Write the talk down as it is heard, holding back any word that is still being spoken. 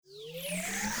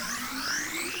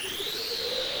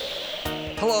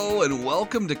Hello and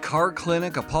welcome to Car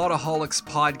Clinic, a Podaholics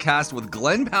podcast with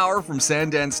Glenn Power from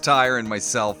Sandance Tire and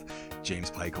myself, James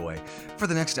Pikeway. For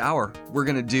the next hour, we're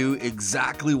going to do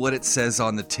exactly what it says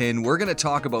on the tin. We're going to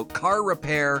talk about car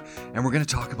repair and we're going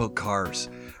to talk about cars.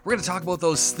 We're going to talk about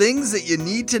those things that you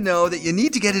need to know, that you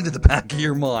need to get into the back of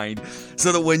your mind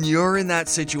so that when you're in that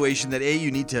situation that A,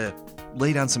 you need to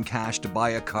lay down some cash to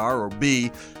buy a car, or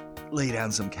B, lay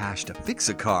down some cash to fix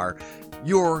a car,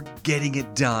 you're getting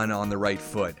it done on the right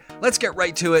foot. Let's get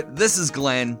right to it. This is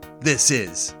Glenn. This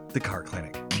is the Car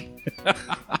Clinic.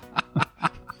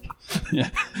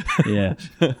 Yeah,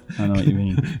 I know what you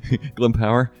mean. Glenn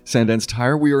Power, Sandance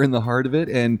Tire. We are in the heart of it,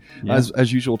 and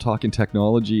as usual, talking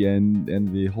technology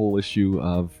and the whole issue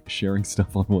of sharing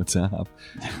stuff on WhatsApp.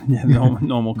 Yeah,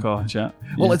 normal car chat.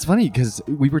 Well, it's funny because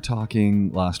we were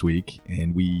talking last week,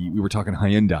 and we were talking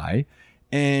Hyundai.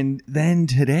 And then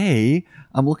today,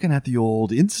 I'm looking at the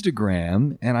old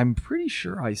Instagram, and I'm pretty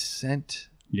sure I sent...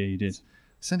 Yeah, you did.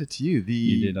 Sent it to you.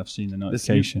 You did. I've seen the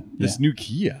notification. This new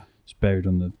Kia. It's buried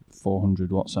on the 400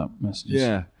 WhatsApp messages.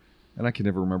 Yeah. And I can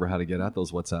never remember how to get at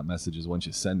those WhatsApp messages once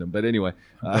you send them. But anyway.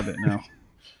 I love it now.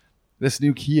 This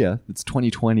new Kia, it's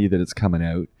 2020 that it's coming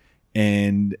out.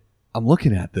 And I'm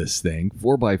looking at this thing,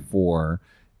 4x4.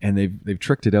 And they've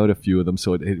tricked it out a few of them,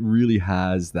 so it really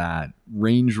has that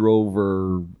Range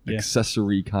Rover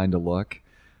accessory kind of look.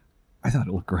 I thought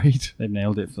it looked great. They've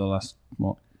nailed it for the last,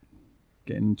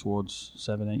 getting towards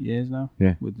 7-8 years now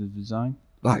with the design.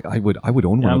 I would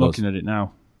own one of those. I'm looking at it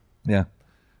now. Yeah.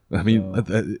 I mean,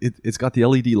 it's got the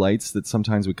LED lights that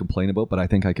sometimes we complain about, but I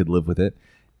think I could live with it.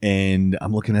 And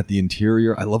I'm looking at the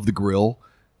interior. I love the grille.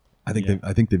 I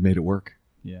think they've made it work.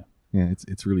 Yeah. Yeah,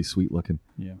 it's really sweet looking.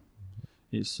 Yeah.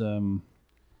 It's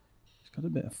got a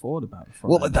bit of Ford about the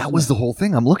front. Well, that was the whole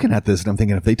thing. I'm looking at this and I'm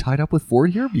thinking, have they tied up with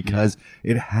Ford here? Because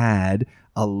it had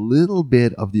a little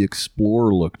bit of the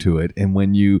Explorer look to it. And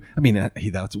when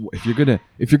that's if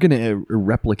you're gonna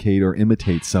replicate or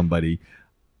imitate somebody,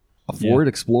 a Ford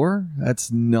Explorer,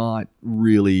 that's not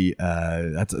really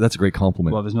that's a great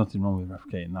compliment. Well, there's nothing wrong with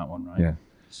replicating that one, right? Yeah.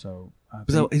 So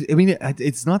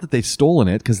it's not that they've stolen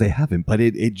it, because they haven't, but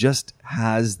it just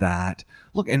has that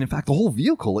look. And in fact, the whole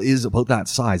vehicle is about that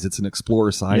size. It's an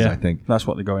Explorer size, I think. That's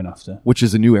what they're going after. Which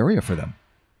is a new area for them.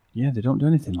 Yeah, they don't do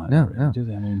anything like that, really, do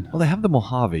they? I mean, well, they have the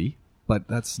Mojave, but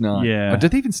that's not... Yeah.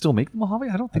 Did they even still make the Mojave?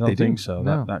 I don't think they do. I don't think so.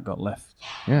 No. That got left.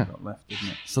 Yeah. Got left, didn't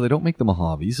it? So they don't make the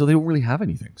Mojave, so they don't really have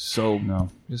anything. So no.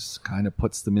 Just kind of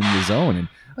puts them in the zone. And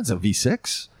that's a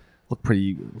V6. Look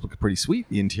pretty sweet.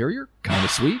 The interior, kind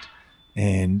of sweet.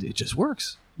 And it just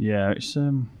works. Yeah, it's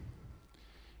I'm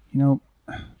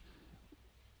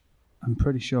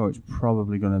pretty sure it's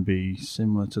probably going to be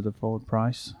similar to the Ford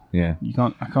price. Yeah.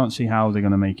 I can't see how they're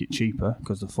going to make it cheaper,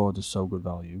 because the Ford is so good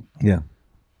value. Yeah.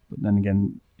 But then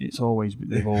again, Kias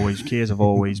have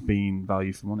always been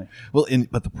value for money. Well,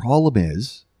 but the problem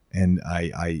is, and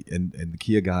the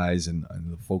Kia guys and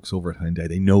the folks over at Hyundai,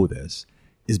 they know this,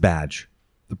 is badge.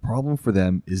 The problem for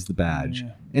them is the badge.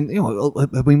 Yeah. And,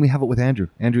 we have it with Andrew,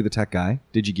 the tech guy,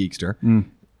 DigiGeekster. Mm.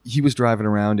 He was driving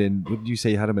around in, what did you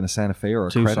say, you had him in a Santa Fe or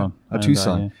a Tucson. A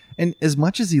Tucson. Yeah. And as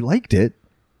much as he liked it,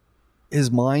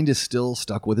 his mind is still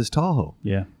stuck with his Tahoe.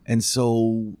 Yeah. And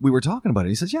so we were talking about it.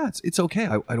 He says, yeah, it's okay.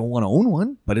 I don't want to own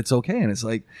one, but it's okay. And it's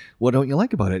like, what don't you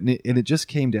like about it? And it just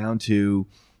came down to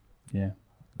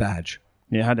badge.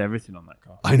 Yeah, it had everything on that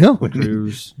car. I know.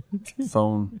 Cruise,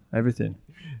 phone, everything.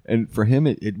 And for him,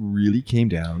 it really came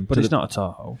down. But it's not a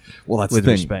Tahoe. Well, that's with the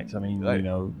thing. Respect. I mean,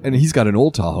 and he's got an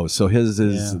old Tahoe, so his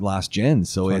is last gen.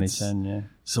 So 2010,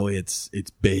 so it's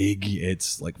big.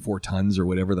 It's like 4 tons or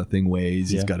whatever the thing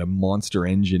weighs. He's got a monster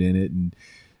engine in it, and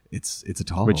it's a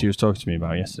Tahoe. Which he was talking to me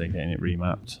about yesterday, getting it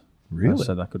remapped. Really? I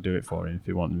said I could do it for him if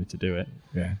he wanted me to do it.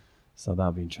 Yeah. So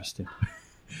that'd be interesting.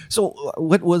 So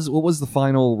what was the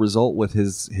final result with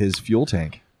his fuel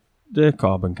tank? The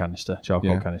carbon canister,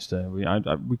 charcoal canister. We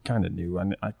kind of knew,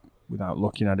 and without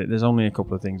looking at it, there's only a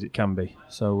couple of things it can be.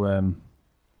 So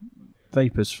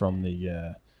vapors from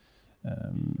the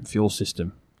fuel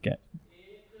system get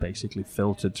basically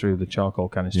filtered through the charcoal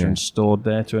canister and stored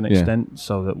there to an extent,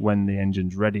 so that when the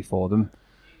engine's ready for them,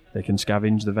 they can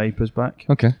scavenge the vapors back.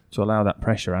 Okay. To allow that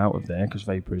pressure out of there, because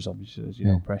vapor is obviously, as you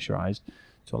know, pressurized.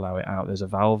 To allow it out, there's a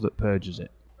valve that purges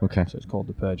it. Okay. So it's called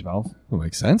the purge valve. That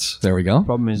makes sense. There we go. The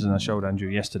problem is, and I showed Andrew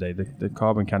yesterday, the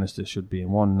carbon canister should be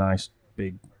in one nice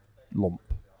big lump.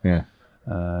 Yeah.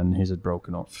 And his had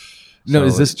broken up. No, so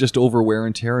is this just over wear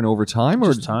and tear and over time?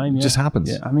 Or just time, just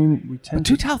happens? Yeah, I mean, we tend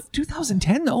to...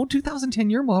 2010, though? 2010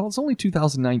 year model. It's only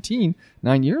 2019.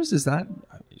 9 years, is that?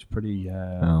 It's pretty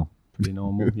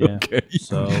normal, yeah. Okay.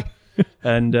 So,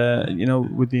 and,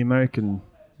 with the American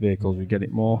vehicles, we get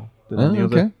it more than any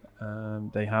okay. other.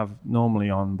 They have normally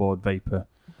on board vapor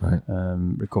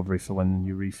recovery for when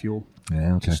you refuel.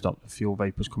 Yeah, okay. To stop the fuel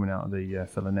vapors coming out of the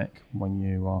filler neck when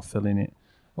you are filling it,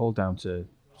 all down to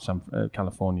some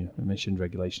California emissions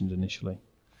regulations initially.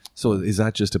 So is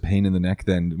that just a pain in the neck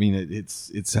then? I mean,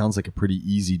 it sounds like a pretty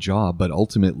easy job, but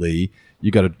ultimately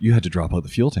you had to drop out the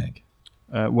fuel tank.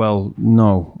 Well,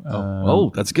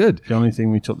 no. That's good. The only thing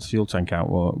we took the fuel tank out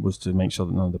was to make sure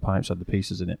that none of the pipes had the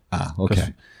pieces in it. Ah,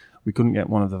 okay. We couldn't get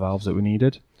one of the valves that we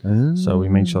needed, so we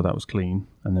made sure that was clean,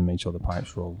 and then made sure the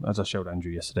pipes were all. As I showed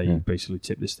Andrew yesterday, you basically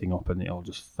tipped this thing up, and it all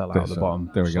just fell out of the bottom.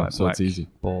 There we go. Like so it's easy.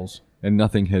 Balls. And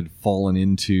nothing had fallen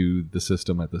into the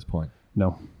system at this point.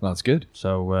 No. Well, that's good.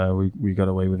 So we got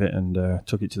away with it and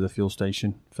took it to the fuel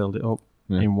station, filled it up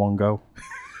in one go.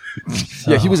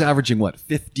 Yeah, he was averaging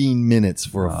 15 minutes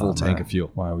for a full tank of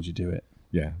fuel. Why would you do it?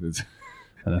 Yeah.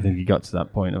 And I think he got to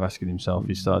that point of asking himself,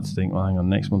 he started to think, well, hang on,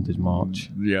 next month is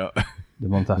March. Yeah. The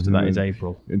month after that is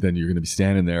April. And then you're going to be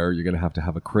standing there. You're going to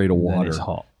have a crate of water. Then it's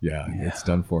hot. Yeah, it's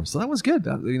done for. So that was good.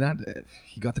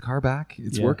 He got the car back.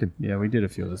 It's working. Yeah, we did a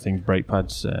few other things. Brake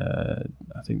pads.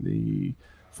 I think the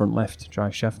front left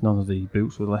drive shaft, none of the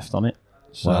boots were left on it.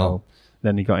 So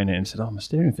then he got in it and said, "Oh, my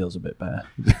steering feels a bit better."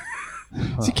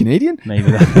 Is he Canadian?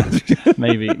 Maybe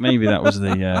that was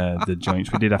the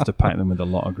joints. We did have to pack them with a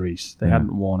lot of grease. They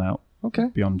hadn't worn out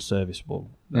beyond serviceable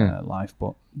life,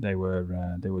 but they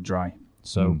were dry.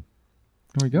 So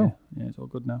there we go. Yeah, it's all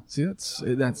good now. See,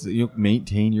 that's you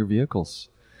maintain your vehicles.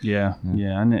 Yeah,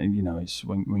 and it's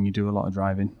when you do a lot of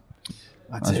driving.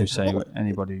 As we say,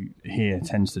 anybody here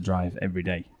tends to drive every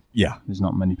day. Yeah, there's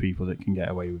not many people that can get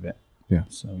away with it. Yeah.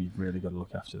 So you've really got to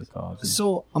look after the cars.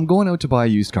 So I'm going out to buy a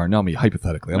used car. Not me,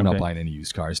 hypothetically. I'm not buying any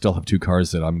used car. I still have 2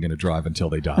 cars that I'm going to drive until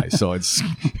they die. So it's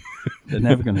they're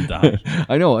never going to die.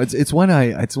 I know. It's when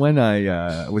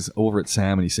I was over at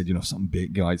Sam and he said, something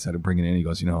big. I said to bring it in. He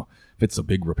goes, if it's a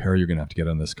big repair you're going to have to get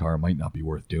on this car, it might not be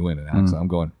worth doing. And I'm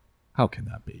going, how can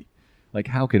that be? Like,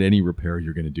 how could any repair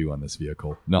you're going to do on this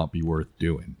vehicle not be worth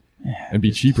doing? And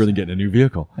be cheaper than getting a new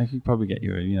vehicle. I could probably get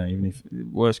you, even if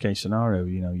worst case scenario,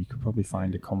 you could probably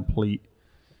find a complete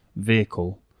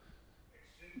vehicle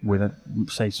with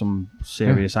say some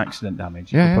serious accident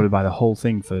damage. You could probably buy the whole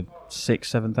thing for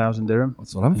 6,000-7,000 dirham.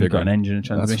 That's what I'm figuring. You've got an engine and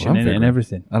transmission in it and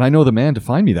everything. And I know the man to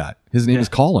find me that. His name is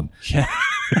Colin. Yeah.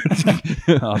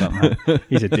 Oh, that man.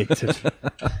 He's addicted.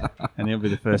 And he'll be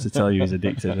the first to tell you he's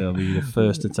addicted. He'll be the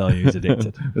first to tell you he's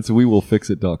addicted. That's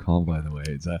wewillfixit.com, by the way.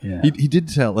 It's, he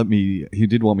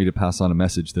did want me to pass on a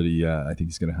message that I think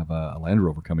he's going to have a Land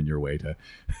Rover coming your way to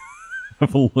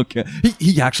have a look at.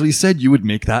 He actually said you would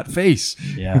make that face.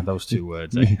 Yeah, those 2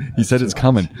 words. He said it's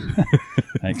coming.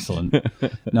 Excellent.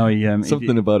 No,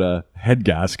 something about a head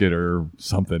gasket or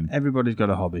something. Everybody's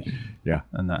got a hobby. Yeah.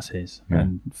 And that's his. Yeah.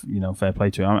 And, fair play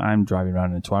to him. I'm driving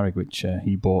around in a Touareg, which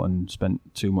he bought and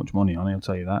spent too much money on, I'll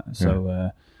tell you that.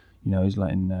 So, he's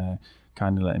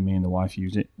kind of letting me and the wife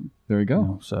use it. There you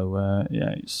go. So,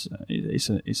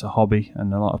 it's a hobby,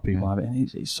 and a lot of people have it.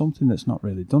 And it's something that's not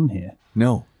really done here.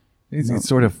 No. It's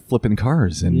sort of flipping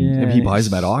cars, and he buys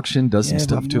them at auction, does some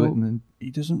stuff to it, and then he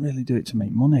doesn't really do it to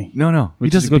make money. No, he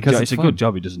does it because it's a good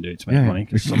job. He doesn't do it to make money,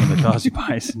 because some of the cars he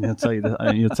buys, and he'll tell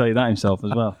you that himself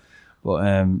as well.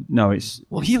 But no, it's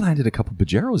he landed a couple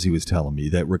Pajeros. He was telling me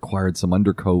that required some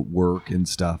undercoat work and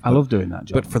stuff. I love doing that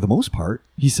job, but for the most part,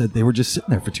 he said they were just sitting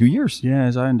there for 2 yeyears. Yeah,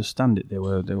 as I understand it, they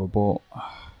were bought. I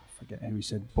forget who he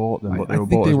said bought them, but they were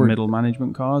bought as middle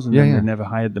management cars, and then they never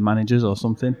hired the managers or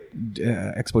something.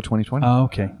 Expo 2020. Oh,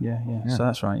 okay, yeah. So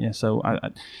that's right. Yeah, so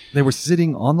they were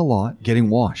sitting on the lot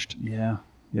getting washed. Yeah,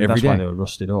 that's why they were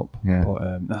rusted up. Yeah.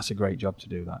 But that's a great job to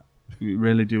do that. We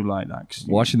really do like that.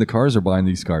 Washing the cars or buying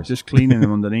these cars? Just cleaning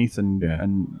them underneath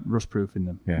and rust proofing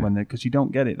them. Yeah. Because you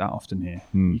don't get it that often here.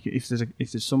 If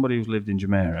there's somebody who's lived in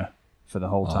Jumeirah for the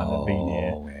whole time they've been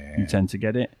here, you tend to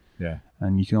get it. Yeah.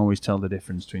 And you can always tell the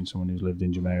difference between someone who's lived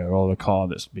in Jumeirah or a car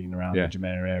that's been around the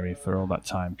Jumeirah area for all that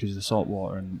time, because the salt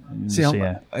water and the sea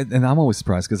air. And I'm always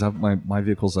surprised because my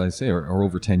vehicles, I say, are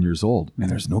over 10 years old,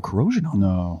 and there's no corrosion on them.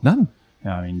 No. None.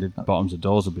 Yeah, I mean, the bottoms of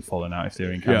doors will be falling out if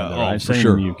they're in Canada. Yeah, right? for Same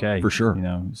sure. in the UK. For sure.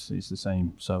 It's the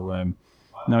same. So,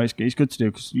 no, it's good to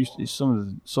do, because it's some of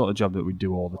the sort of job that we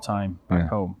do all the time back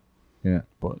home. Yeah,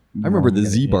 but I remember the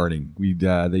Z-barding.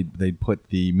 They'd put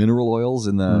the mineral oils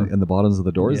in the bottoms of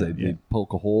the doors. They'd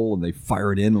poke a hole and they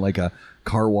fire it in like a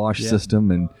car wash system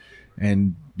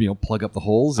and plug up the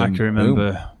holes. I can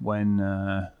remember when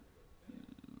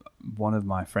one of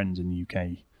my friends in the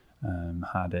UK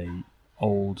had a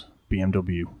old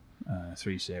BMW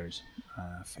 3 Series.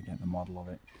 I forget the model of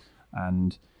it,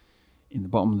 and in the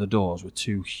bottom of the doors were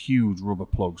 2 huge rubber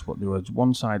plugs, but there was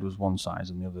one side was one size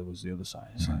and the other was the other side.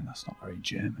 It's like, that's not very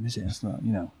German, is it? That's not,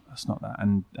 that's not that.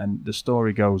 And the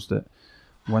story goes that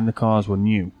when the cars were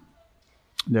new,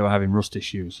 they were having rust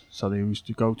issues. So they used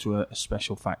to go to a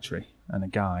special factory, and a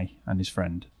guy and his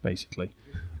friend, basically,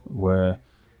 were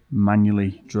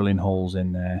manually drilling holes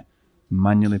in there,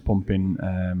 manually pumping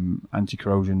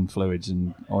anti-corrosion fluids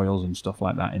and oils and stuff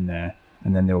like that in there.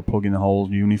 And then they were plugging the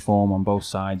holes uniform on both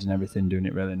sides and everything, doing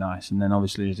it really nice. And then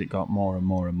obviously as it got more and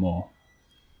more and more,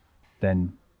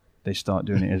 then they start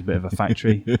doing it as a bit of a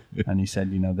factory. And he said,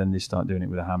 then they start doing it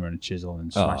with a hammer and a chisel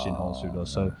and smashing holes through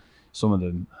doors. So some of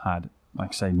them had, like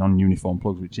I say, non-uniform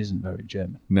plugs, which isn't very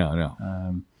German. No.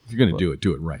 If you're going to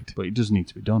do it right. But it does need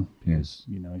to be done because,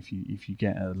 if you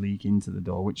get a leak into the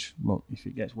door, which, look, if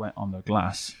it gets wet on the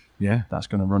glass, that's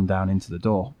going to run down into the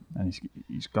door. And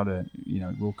it's got to,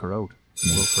 it will corrode.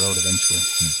 It will corrode eventually.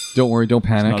 Don't worry, don't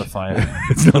panic. It's not a fire.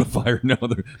 It's not a fire. No,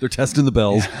 they're testing the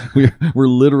bells. We're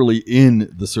literally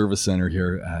in the service center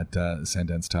here at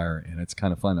Sandence Tire, and it's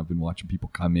kind of fun. I've been watching people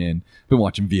come in, been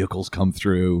watching vehicles come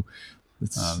through.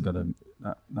 I've got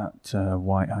that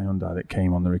white Hyundai that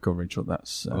came on the recovery truck.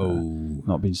 That's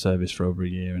not been serviced for over a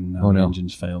year, and now the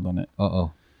engine's failed on it.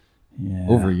 Yeah,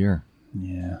 over a year.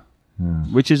 Yeah.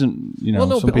 Which isn't,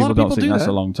 some people don't think that's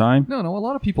a long time. No, a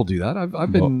lot of people do that.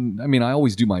 I've been, I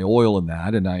always do my oil and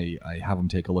that, and I have them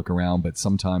take a look around, but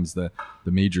sometimes the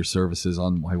major services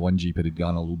on my one Jeep, it had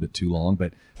gone a little bit too long,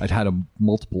 but I'd had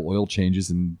multiple oil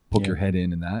changes and poke your head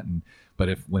in and that,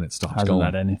 but when it stops hasn't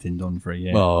had anything done for a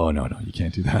year. Oh, no, you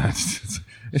can't do that.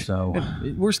 So,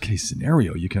 worst case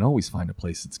scenario, you can always find a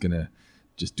place that's going to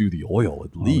just do the oil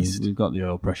at least. We've got the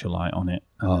oil pressure light on it,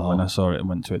 and when I saw it, I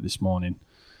went to it this morning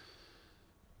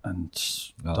and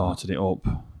started it up.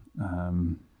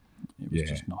 It was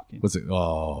just knocking. Was it?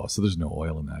 So there's no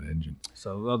oil in that engine.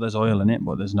 So there's oil in it,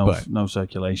 but there's no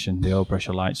circulation. The oil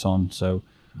pressure light's on, so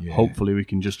hopefully we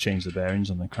can just change the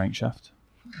bearings on the crankshaft.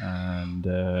 And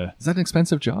is that an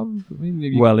expensive job?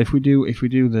 Well, if we do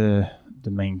the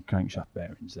main crankshaft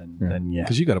bearings, then yeah,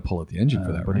 because you got to pull out the engine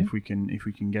for that, but right? if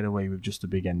we can get away with just the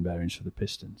big end bearings for the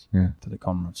pistons, for the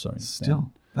conrod,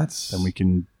 still then we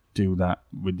can do that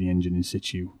with the engine in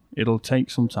situ. It'll take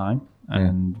some time,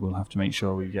 and we'll have to make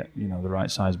sure we get the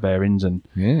right size bearings, and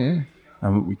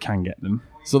we can get them.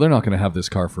 So they're not going to have this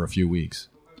car for a few weeks.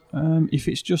 If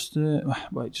it's just it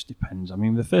just depends.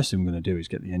 The first thing we're going to do is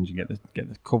get the engine, get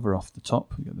the cover off the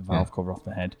top, get the valve cover off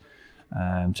the head,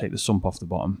 take the sump off the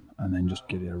bottom, and then just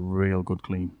give it a real good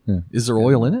clean. Is there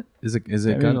oil in it? It's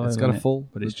got a full,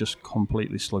 but it's just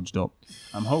completely sludged up.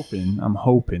 I'm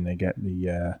hoping they get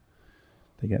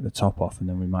the top off, and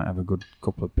then we might have a good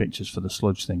couple of pictures for the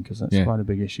sludge thing, because that's quite a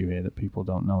big issue here that people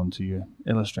don't know until you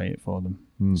illustrate it for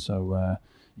them. So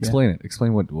explain it.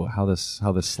 Explain how this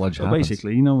sludge happens.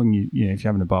 Basically, when if you're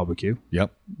having a barbecue,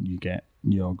 you get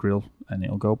your grill and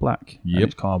it'll go black. Yep, and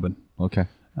it's carbon. Okay.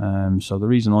 So the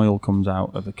reason oil comes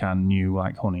out of a can new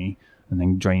like honey and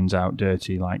then drains out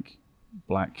dirty like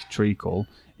black treacle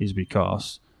is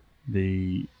because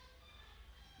the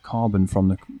carbon from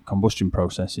the combustion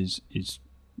process is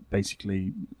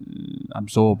basically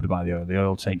absorbed by the oil. The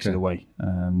oil takes it away.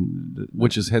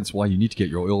 Which is hence why you need to get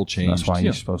your oil changed. That's why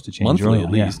you're supposed to change monthly your oil,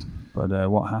 at least. But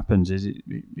what happens is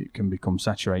it can become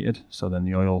saturated, so then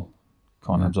the oil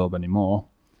can't absorb anymore,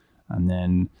 and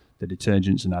then the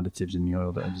detergents and additives in the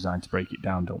oil that are designed to break it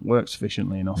down don't work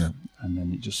sufficiently enough, and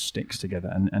then it just sticks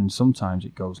together. And sometimes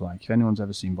it goes like, if anyone's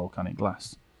ever seen volcanic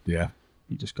glass,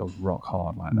 it just goes rock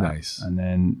hard like that. Nice. And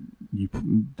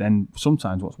then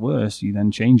sometimes what's worse, you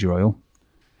then change your oil,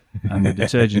 and the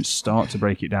detergents start to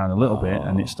break it down a little bit,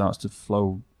 and it starts to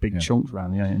flow big chunks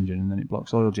around the engine, and then it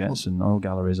blocks oil jets and oil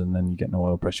galleries, and then you get no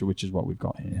oil pressure, which is what we've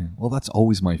got here. Well, that's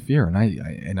always my fear,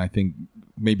 and I think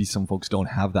maybe some folks don't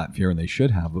have that fear, and they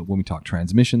should have. But when we talk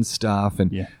transmission stuff,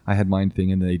 and I had mine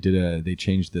thing, and they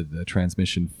changed the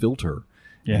transmission filter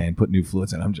and put new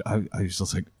fluids, and I was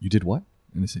just like, you did what?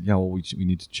 And they said, we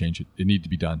need to change it. It needed to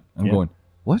be done. I'm going,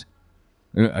 what?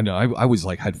 And I was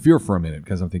like, had fear for a minute,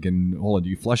 because I'm thinking, hold on,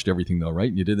 you flushed everything though,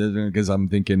 right? You did it, because I'm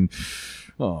thinking,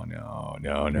 oh no,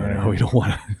 we don't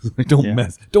want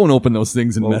to, don't open those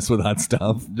things and mess with that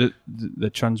stuff. The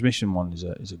transmission one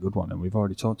is a good one, and we've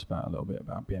already talked about a little bit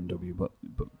about BMW, but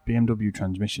BMW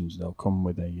transmissions, they'll come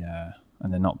with a,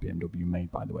 and they're not BMW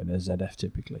made, by the way, they're ZF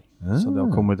typically, so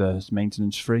they'll come with a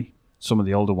maintenance free. Some of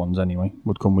the older ones, anyway,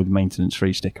 would come with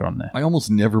maintenance-free sticker on there. I almost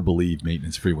never believe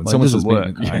maintenance-free when someone says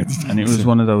work, right? And it was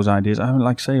one of those ideas.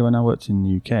 Like say, when I worked in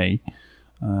the UK,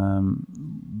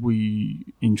 we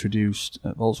introduced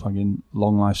Volkswagen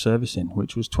long life servicing,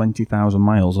 which was 20,000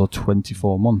 miles or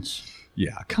 24 months.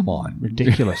 Yeah, come on.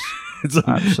 Ridiculous.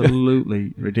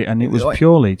 Absolutely ridiculous. And it was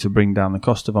purely to bring down the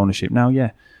cost of ownership. Now,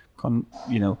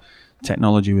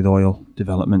 technology with oil,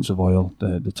 developments of oil,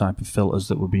 the type of filters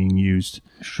that were being used,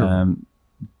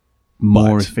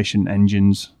 more efficient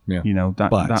engines,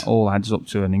 that all adds up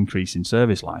to an increase in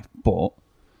service life. But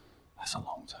that's a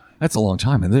long time. That's a long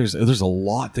time, and there's a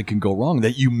lot that can go wrong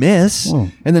that you miss.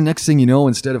 And the next thing you know,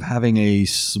 instead of having a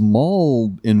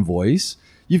small invoice,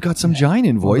 you've got some giant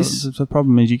invoice. Well, the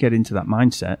problem is you get into that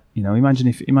mindset.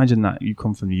 Imagine that you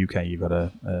come from the UK, you've got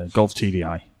a Golf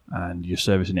TDI, and you're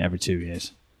servicing it every 2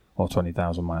 years or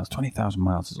 20,000 miles. 20,000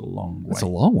 miles is a long way. It's a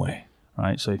long way,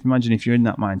 right? So imagine if you're in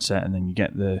that mindset, and then you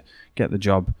get the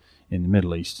job in the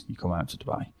Middle East, you come out to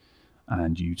Dubai,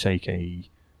 and you take a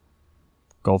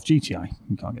Golf GTI.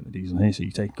 You can't get the diesel here, so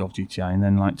you take a Golf GTI, and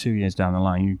then like 2 years down the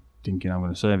line, you thinking, I'm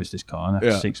going to service this car, and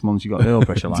after 6 months, you've got the oil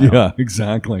pressure light on. Yeah,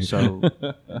 exactly. So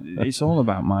it's all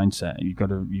about mindset. You've got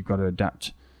to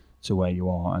adapt to where you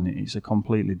are, and it's a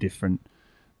completely different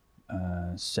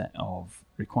set of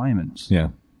requirements. Yeah,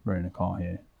 we're in a car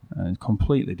here, and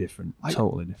completely different,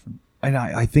 totally different. And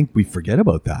I think we forget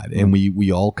about that. And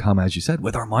we all come, as you said,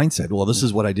 with our mindset. Well, this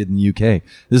is what I did in the UK.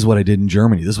 This is what I did in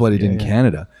Germany. This is what I did in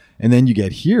Canada. And then you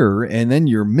get here, and then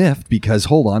you're miffed because,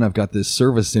 hold on, I've got this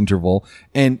service interval.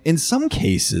 And in some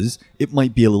cases, it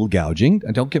might be a little gouging.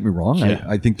 And don't get me wrong. Yeah.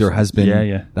 I think there has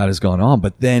been, that has gone on.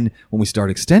 But then when we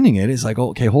start extending it, it's like, oh,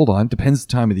 okay, hold on. Depends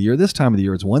the time of the year. This time of the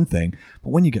year, it's one thing. But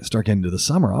when you start getting to the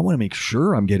summer, I want to make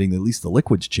sure I'm getting at least the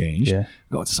liquids changed. Yeah.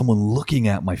 Got someone looking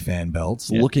at my fan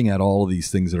belts, looking at all of these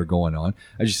things that are going on.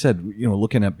 As you said,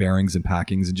 looking at bearings and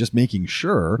packings and just making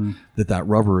sure that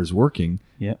rubber is working.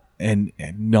 Yeah. And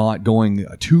not going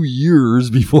 2 years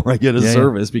before I get a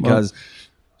service because... Well,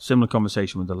 similar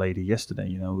conversation with the lady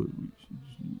yesterday.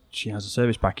 She has a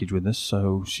service package with us,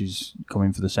 so she's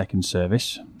coming for the second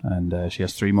service, and she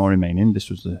has 3 more remaining.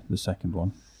 This was the second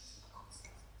one.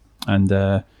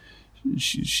 And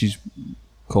she's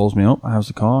calls me up, how's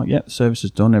the car? Yeah, the service is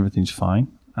done, everything's fine.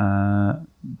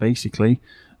 Basically,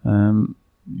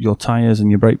 your tyres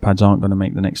and your brake pads aren't going to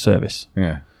make the next service.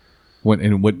 Yeah. What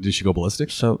did she go ballistic?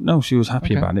 So no, she was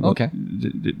happy about it. But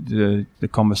the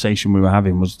conversation we were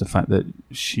having was the fact that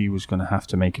she was going to have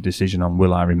to make a decision on,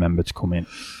 will I remember to come in?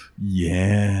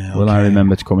 Yeah. Will I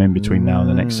remember to come in between now and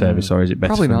the next service, or is it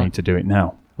better for me to do it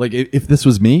now? Like if this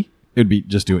was me, it would be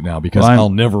just do it now because I'll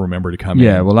never remember to come in.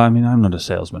 Yeah. Well, I mean, I'm not a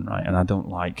salesman, right? And I don't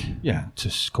like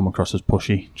to come across as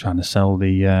pushy, trying to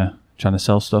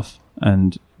sell stuff.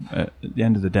 And at the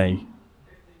end of the day,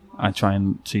 I try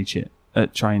and teach it.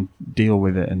 Try and deal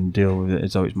with it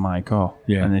as though it's my car.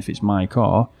 Yeah. And if it's my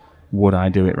car, would I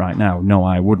do it right now? No,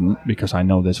 I wouldn't, because I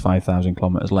know there's 5,000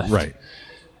 kilometers left. Right.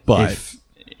 But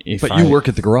you work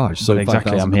at the garage, so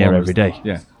exactly, I'm here every day.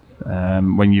 Yeah.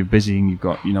 When you're busy and you've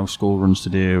got school runs to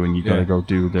do, and you've got to go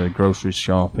do the groceries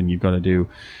shop, and you've got to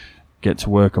get to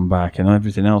work and back, and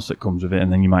everything else that comes with it,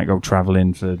 and then you might go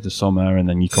traveling for the summer, and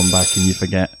then you come back and you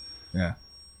forget. Yeah.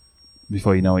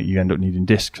 Before you know it, you end up needing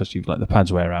discs because you've let the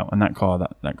pads wear out. And that car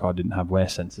didn't have wear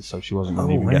sensors, so she wasn't going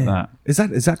to even get that. Is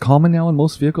that common now in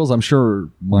most vehicles? I'm sure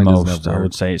mine doesn't have that. I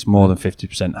would say it's more than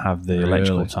 50% have the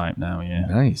electrical type now. Yeah.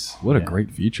 Nice. What a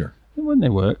great feature. When they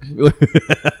work.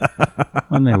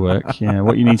 Yeah.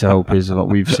 What you need to hope is what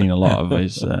we've seen a lot of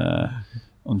is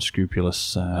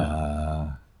unscrupulous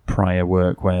prior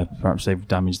work where perhaps they've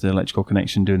damaged the electrical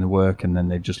connection doing the work, and then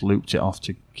they've just looped it off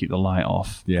to keep the light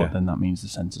off. Yeah. But then that means the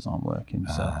sensors aren't working.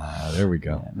 So there we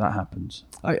go. Yeah, that happens.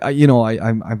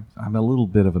 I'm a little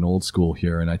bit of an old school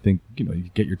here, and I think you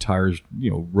get your tires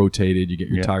rotated, you get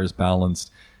your tires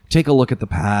balanced. Take a look at the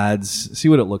pads, see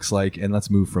what it looks like, and let's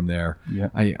move from there.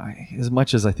 Yeah. I as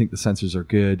much as I think the sensors are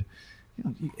good,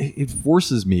 it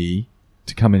forces me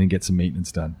to come in and get some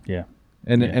maintenance done. Yeah.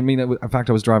 And I mean, in fact,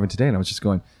 I was driving today, and I was just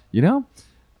going,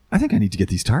 I think I need to get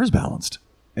these tires balanced.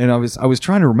 And I was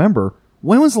trying to remember,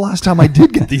 when was the last time I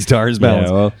did get these tires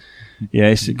balanced?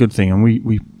 It's a good thing, and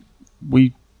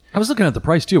we. I was looking at the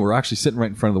price too. We're actually sitting right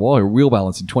in front of the wall here, wheel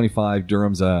balancing 25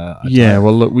 dirhams a yeah. tire.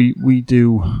 Well, look, we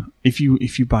do. If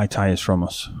you buy tires from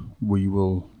us, we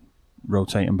will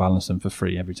rotate and balance them for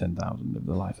free every 10,000 of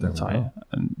the life of the tire,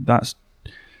 and that's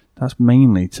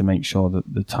mainly to make sure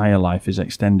that the tire life is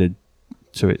extended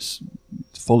to its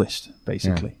fullest,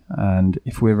 basically. Yeah. And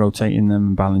if we're rotating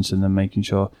them, balancing them, making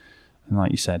sure, and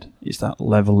like you said, it's that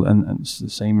level, and it's the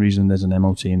same reason there's an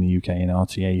MOT in the UK and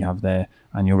RTA you have their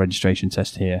annual registration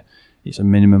test here. It's a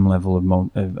minimum level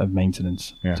of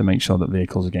maintenance to make sure that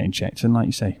vehicles are getting checked. And like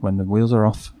you say, when the wheels are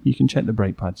off, you can check the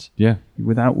brake pads. Yeah.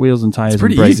 Without wheels and tyres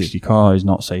and brakes, your car is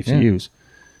not safe to use.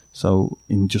 So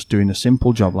in just doing a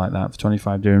simple job like that for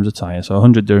 25 dirhams a tyre, so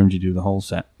 100 dirhams you do the whole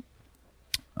set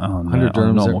on, 100 dirhams on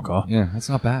a normal car. Yeah, that's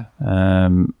not bad.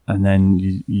 And then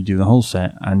you do the whole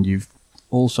set, and you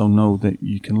also know that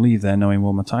you can leave there knowing,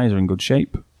 well, my tyres are in good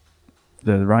shape.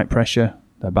 They're the right pressure,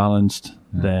 they're balanced,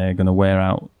 they're going to wear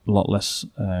out a lot less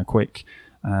quick,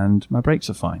 and my brakes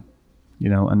are fine. You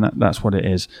know, and that's what it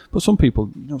is. But some people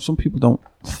don't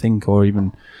think or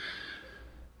even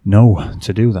know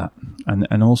to do that,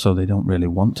 and also they don't really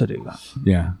want to do that.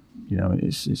 Yeah, you know,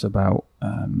 it's about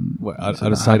out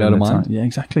of sight, out of mind. Yeah,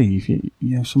 exactly. If you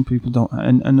know, some people don't,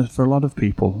 and for a lot of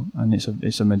people, and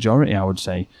it's a majority, I would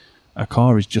say, a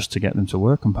car is just to get them to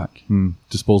work and back.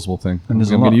 Disposable thing. And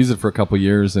I'm going to use it for a couple of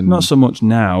years, and not so much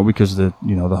now because the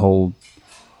whole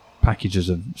packages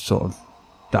have sort of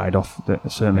died off.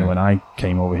 Certainly when I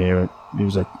came over here, it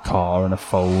was a car and a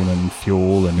phone and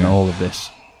fuel and all of this.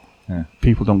 Yeah.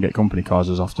 People don't get company cars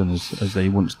as often as they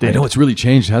once did. I know, it's really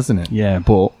changed, hasn't it? Yeah,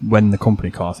 but when the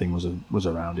company car thing was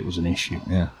around, it was an issue.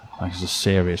 Yeah, like it's a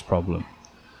serious problem.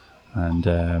 And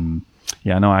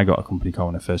I know I got a company car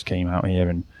when I first came out here,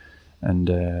 and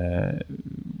I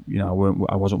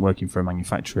wasn't working for a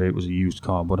manufacturer. It was a used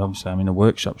car, but obviously I'm in a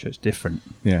workshop, so it's different.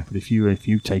 Yeah. But if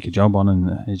you take a job on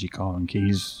and here's your car and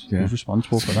keys, who's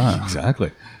responsible for that?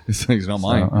 Exactly. This thing's not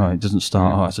mine. It doesn't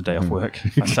start. Oh, it's a day off work.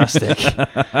 Fantastic.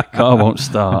 Car won't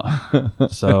start.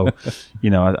 So,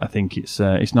 I think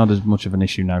it's not as much of an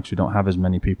issue now because we don't have as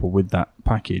many people with that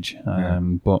package.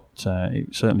 But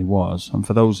it certainly was. And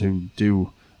for those who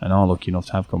do and are lucky enough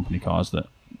to have company cars, that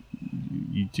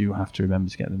you do have to remember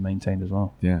to get them maintained as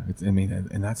well. Yeah,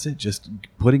 and that's it. Just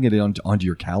putting it onto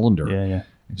your calendar. Yeah.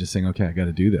 And just saying, okay, I got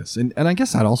to do this. And I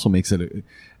guess that also makes it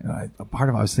a part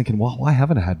of it. I was thinking, well, why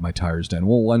haven't I had my tires done?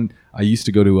 Well, I used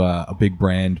to go to a big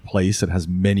brand place that has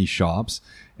many shops,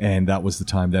 and that was the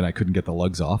time that I couldn't get the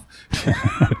lugs off.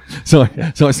 so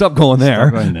I stopped going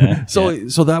there.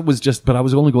 So that was just, but I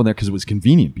was only going there because it was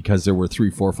convenient, because there were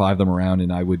 3, 4, 5 of them around,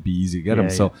 and I would be easy to get them.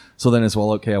 So then as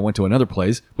well, okay, I went to another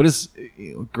place, but it's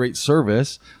great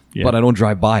service, but I don't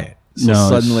drive by it. So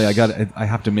suddenly I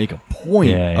have to make a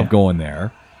point of going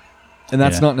there. And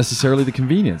that's not necessarily the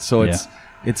convenience. So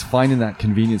it's finding that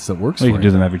convenience that works for you. You can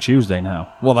do them every Tuesday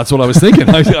now. Well, that's what I was thinking.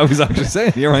 I was actually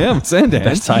saying, here I am, Sandans.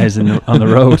 Best tires on the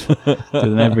road. Do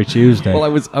them every Tuesday. Well,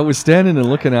 I was standing and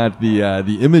looking at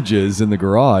the images in the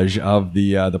garage of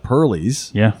the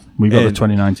Pearlies. Yeah, we've got the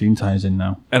 2019 tires in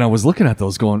now. And I was looking at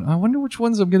those going, I wonder which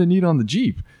ones I'm going to need on the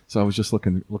Jeep. So I was just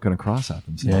looking across at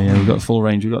them. Yeah, we've got a full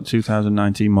range. We've got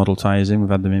 2019 model tires in. We've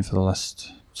had them in for the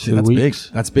last 2 weeks.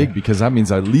 That's big because that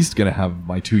means I'm at least going to have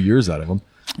my 2 years out of them.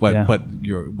 But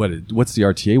what's the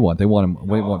RTA want? They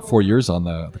want 4 years on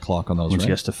the clock on those. Once right?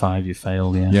 it gets to 5, you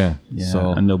fail. Yeah.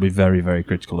 So and they'll be very, very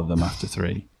critical of them after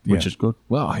 3, which is good.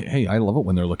 Well, I love it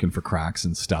when they're looking for cracks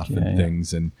and stuff and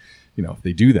things, and if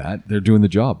they do that, they're doing the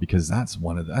job, because that's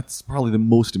probably the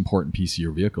most important piece of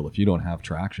your vehicle. If you don't have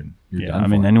traction, you're done. I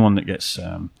mean, anyone that gets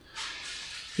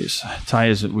it's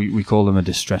tires, we call them a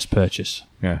distress purchase.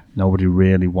 Yeah. Nobody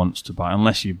really wants to buy,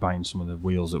 unless you're buying some of the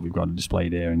wheels that we've got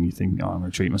displayed here, and you think, I'm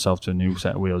going to treat myself to a new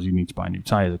set of wheels. You need to buy new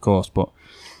tires, of course, but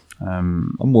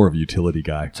I'm more of a utility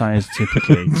guy. Tires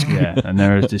typically, and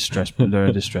they're a distress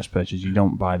purchase. You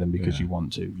don't buy them because you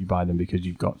want to. You buy them because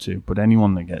you've got to. But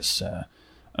anyone that gets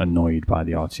annoyed by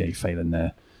the RTA failing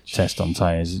their test on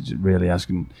tires, is really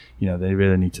asking, they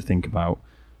really need to think about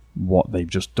what they've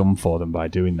just done for them by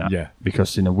doing that. Yeah.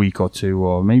 Because in a week or 2,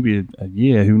 or maybe a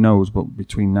year, who knows, but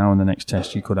between now and the next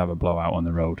test, you could have a blowout on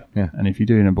the road. Yeah. And if you're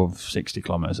doing above 60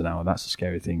 kilometers an hour, that's a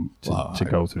scary thing to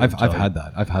go through. I've had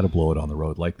that. I've had a blowout on the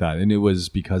road like that, and it was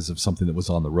because of something that was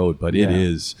on the road, but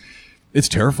it's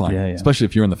terrifying, especially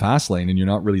if you're in the fast lane and you're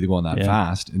not really going that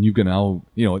fast, and you can now,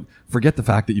 forget the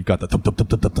fact that you've got the thump, thump, thump,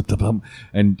 thump, thump, thump, thump,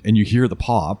 and you hear the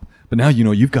pop, but now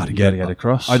you've got to get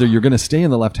across. Either you're going to stay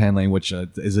in the left-hand lane, which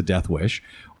is a death wish,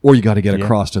 or you got to get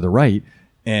across to the right,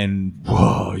 and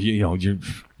whoa, you're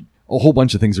a whole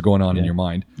bunch of things are going on in your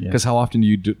mind, because how often do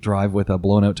you drive with a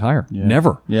blown out tire?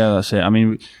 Never. Yeah, that's it. I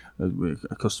mean,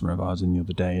 a customer of ours in the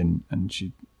other day, and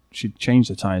she changed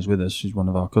the tyres with us. She's one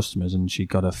of our customers, and she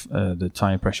got the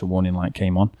tyre pressure warning light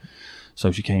came on. So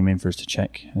she came in for us to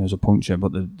check. There was a puncture,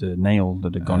 but the nail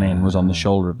that had gone in was on the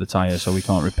shoulder of the tyre, so we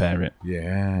can't repair it.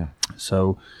 Yeah.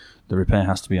 So the repair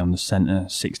has to be on the centre,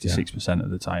 66% of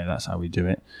the tyre. That's how we do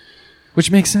it. Which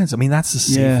makes sense. I mean, that's the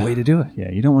safe way to do it. Yeah,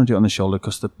 you don't want to do it on the shoulder,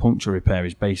 because the puncture repair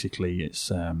is basically,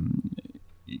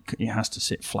 it has to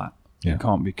sit flat. Yeah. It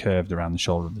can't be curved around the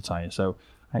shoulder of the tyre. So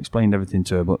I explained everything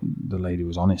to her, but the lady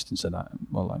was honest and said,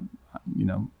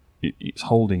 it's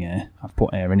holding air. I've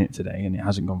put air in it today, and it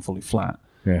hasn't gone fully flat.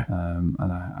 Yeah. And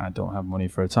I don't have money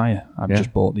for a tire. I've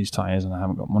just bought these tires and I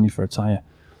haven't got money for a tire.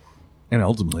 And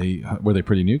ultimately, were they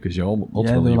pretty new? Because ultimately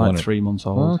they're you like wanted 3 months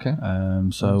old. Oh, okay.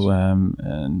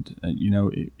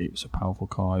 It was a powerful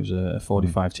car. It was a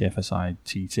 45 TFSI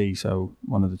TT, so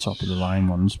one of the top of the line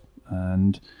ones.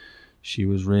 And she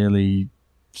was really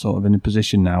sort of in a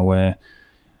position now where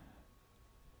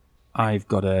I've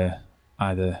got to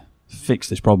either fix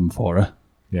this problem for her,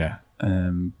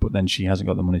 but then she hasn't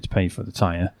got the money to pay for the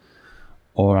tyre,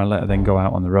 or I let her then go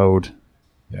out on the road.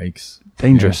 Yikes.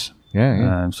 Dangerous.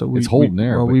 Yeah. So it's holding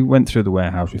there. Well, we went through the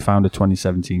warehouse. We found a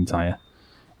 2017 tyre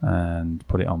and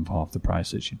put it on for half the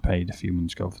price that she'd paid a few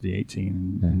months ago for the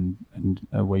 18, and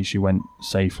away she went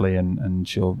safely, and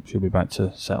she'll be back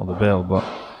to settle the bill. But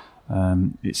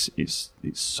it's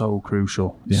so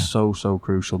crucial. It's so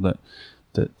crucial that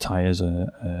tyres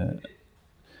are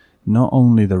not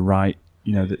only the right.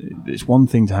 It's one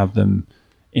thing to have them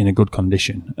in a good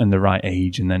condition and the right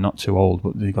age, and they're not too old,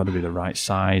 but they've got to be the right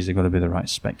size, they've got to be the right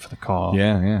spec for the car.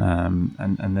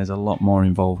 And there's a lot more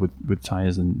involved with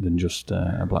tyres than just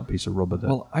a black piece of rubber.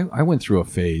 Well, I went through a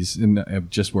phase in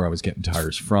just where I was getting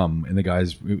tires from, and the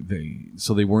guys,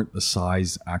 they weren't the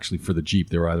size actually for the Jeep.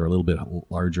 They were either a little bit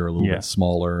larger, a little bit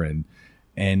smaller,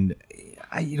 and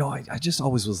I just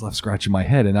always was left scratching my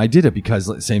head, and I did it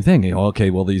because same thing. Okay,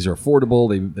 well, these are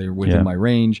affordable, they're within my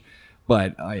range,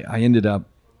 but I ended up,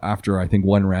 after I think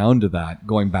one round of that,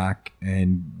 going back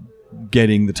and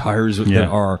getting the tires that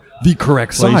are the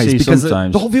correct size, because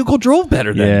the whole vehicle drove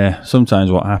better then. Yeah,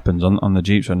 sometimes what happens on the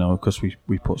Jeeps, I know, because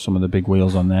we put some of the big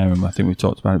wheels on there, and I think we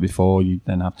talked about it before, you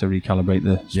then have to recalibrate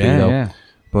the speedo.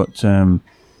 But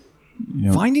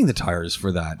finding the tires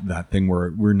for that thing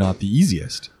were not the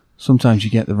easiest. Sometimes you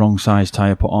get the wrong size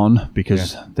tyre put on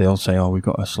because they'll say, oh, we've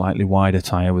got a slightly wider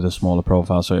tyre with a smaller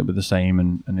profile, so it'll be the same,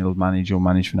 and you'll manage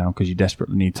for now because you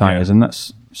desperately need tyres. And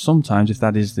that's sometimes, if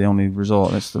that is the only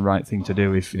resort, that's the right thing to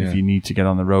do if you need to get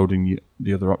on the road, and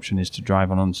the other option is to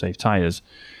drive on unsafe tyres.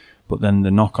 But then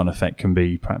the knock-on effect can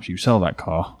be perhaps you sell that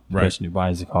car, the person who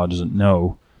buys the car doesn't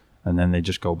know, and then they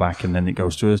just go back, and then it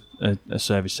goes to a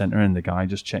service centre, and the guy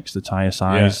just checks the tyre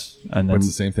size, and then it's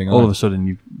the same thing all of a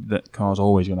sudden that car's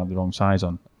always going to have the wrong size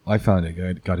on. I found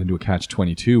I got into a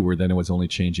catch-22 where then it was only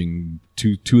changing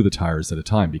two of the tires at a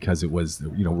time because it was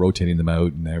rotating them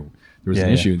out, and there was an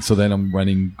issue. And so then I'm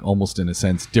running almost in a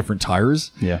sense different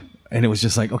tires. Yeah, and it was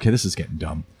just like, okay, this is getting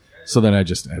dumb. So then I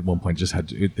just at one point just had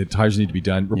the tires need to be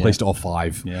done, replaced all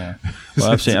 5. Yeah, well,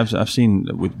 I've seen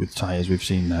with tires, we've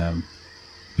seen.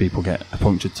 People get a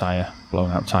punctured tyre, blown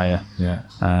out tyre,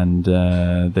 and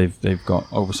they've got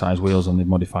oversized wheels and they've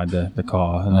modified the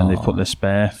car, and then they've put their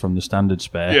spare from the standard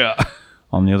spare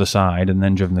on the other side, and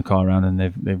then driven the car around, and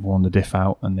they've worn the diff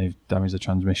out, and they've damaged the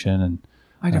transmission, and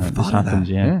I never thought of that.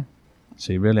 Yeah.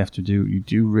 So you really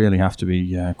have to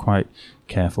be quite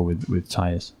careful with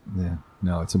tyres. Yeah.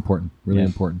 No, it's important. Really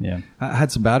important. Yeah. I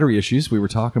had some battery issues. We were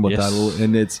talking about that a little,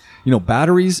 and it's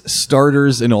batteries,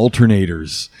 starters, and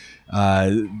alternators.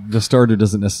 The starter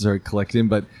doesn't necessarily collect in,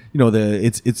 but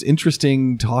it's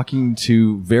interesting talking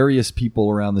to various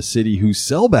people around the city who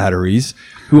sell batteries,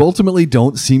 who ultimately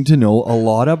don't seem to know a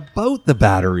lot about the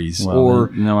batteries, or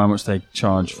know how much they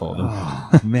charge for them.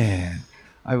 Oh, man,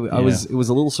 it was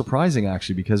a little surprising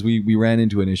actually, because we ran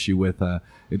into an issue with,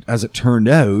 as it turned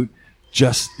out,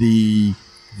 just the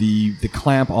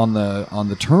clamp on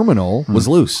the terminal was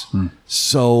loose,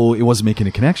 so it wasn't making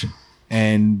a connection.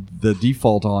 And the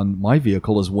default on my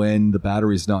vehicle is when the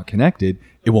battery is not connected,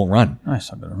 it won't run.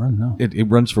 It's not going to run, no. It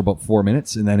runs for about 4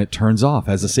 minutes, and then it turns off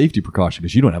as a safety precaution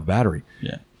because you don't have battery.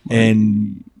 Yeah.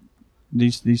 And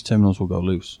these terminals will go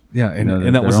loose. Yeah,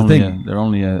 and that was the thing. They're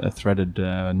only a threaded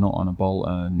knot on a bolt,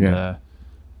 and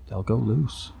they'll go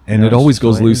loose. And it always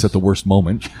goes loose at the worst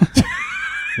moment.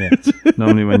 Yeah.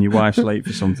 Normally when your wife's late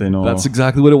for something, or that's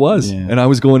exactly what it was. And I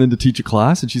was going in to teach a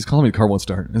class, and she's calling me, the car won't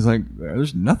start. It's like,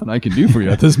 there's nothing I can do for you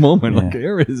at this moment. Like,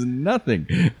 there is nothing.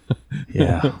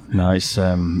 No, it's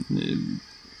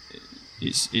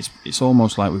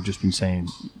almost like we've just been saying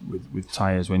with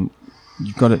tires, when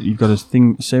you've got a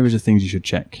series of things you should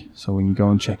check. So when you go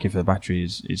and check if the battery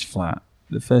is flat,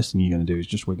 the first thing you're going to do is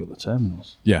just wiggle the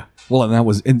terminals. Yeah. Well,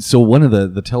 and so one of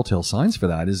the telltale signs for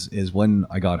that is when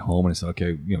I got home and I said,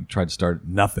 okay, tried to start,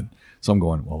 nothing. So I'm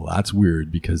going, well, that's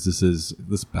weird, because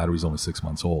this battery's only 6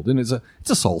 months old, and it's a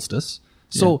Solstice.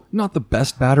 So not the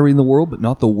best battery in the world, but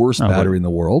not the worst battery in the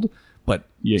world. But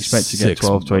you expect to get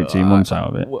 12 to 18 months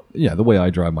out of it. Yeah, the way I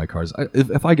drive my cars,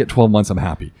 if I get 12 months, I'm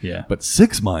happy. Yeah. But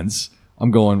 6 months, I'm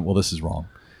going, well, this is wrong.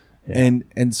 Yeah.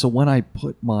 And so when I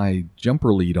put my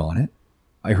jumper lead on it,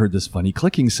 I heard this funny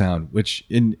clicking sound,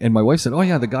 and my wife said, oh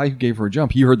yeah, the guy who gave her a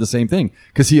jump, he heard the same thing.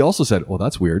 Because he also said, oh,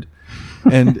 that's weird.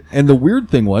 and the weird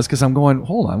thing was, because I'm going,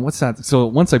 hold on, what's that? So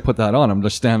once I put that on, I'm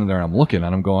just standing there and I'm looking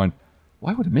and I'm going,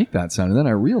 why would it make that sound? And then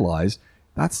I realized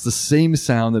that's the same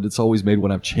sound that it's always made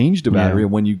when I've changed a battery.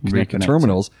 And when you connect the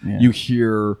terminals, you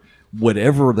hear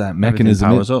whatever that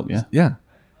mechanism powers up, Yeah.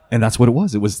 And that's what it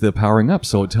was. It was the powering up.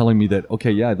 So telling me that,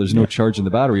 okay, yeah, there's no charge in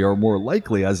the battery, or more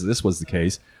likely, as this was the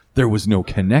case, there was no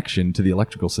connection to the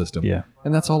electrical system. Yeah.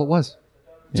 And that's all it was.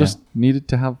 Just needed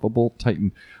to have a bolt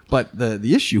tightened. But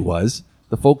the issue was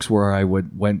the folks where I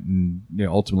went and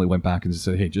ultimately went back and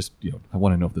said, hey, just I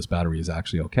want to know if this battery is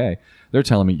actually okay. They're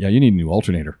telling me, yeah, you need a new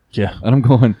alternator. Yeah. And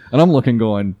I'm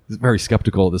looking, very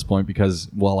skeptical at this point, because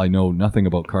while I know nothing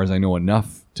about cars, I know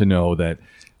enough to know that,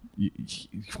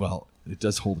 it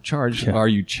does hold a charge. Yeah. Are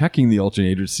you checking the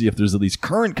alternator to see if there's at least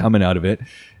current coming out of it?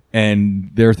 And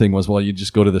their thing was, well, you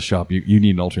just go to the shop. You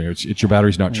need an alternator. It's your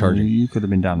battery's not charging. You could have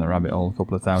been down the rabbit hole, a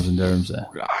couple of thousand dirhams there.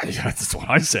 Yeah, that's what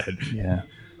I said. Yeah.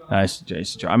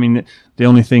 I mean, the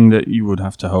only thing that you would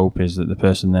have to hope is that the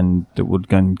person then that would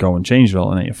go and change the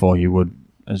alternator for you would,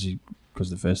 because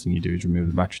the first thing you do is remove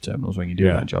the battery terminals when you do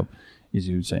that job, is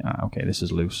you would say, okay, this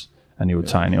is loose. And you would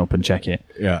tighten it up and check it.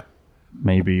 Yeah.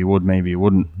 Maybe you would, maybe you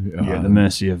wouldn't. You're at the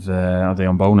mercy of are they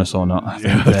on bonus or not? I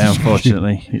think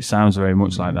unfortunately, it sounds very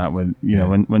much like that. When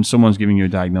when someone's giving you a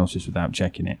diagnosis without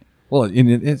checking it. Well,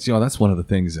 it's that's one of the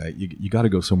things that you got to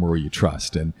go somewhere where you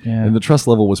trust, and the trust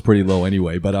level was pretty low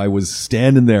anyway. But I was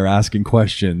standing there asking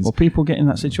questions. Well, people get in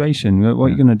that situation. What are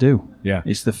you going to do? Yeah,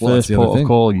 it's the first port of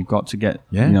call. You've got to get.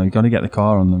 You've got to get the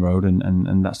car on the road,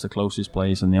 and that's the closest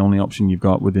place and the only option you've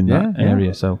got within that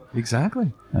area. So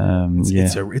exactly,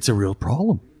 it's a real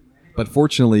problem. But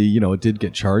fortunately, it did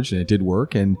get charged and it did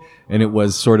work, and it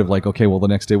was sort of like, okay, well, the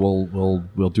next day we'll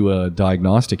do a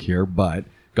diagnostic here, but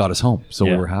got us home, so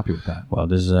we were happy with that. Well,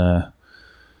 there's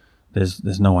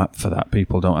no app for that.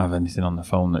 People don't have anything on the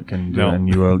phone that can do it,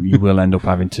 and you will end up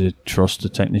having to trust a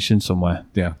technician somewhere.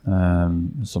 Yeah.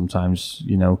 Sometimes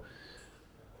well,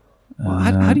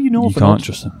 how do you know you if can't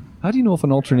trust them? How do you know if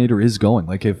an alternator is going?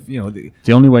 Like if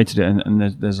the only way to do it, and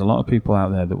there's a lot of people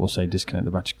out there that will say disconnect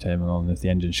the battery terminal, and if the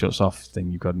engine shuts off,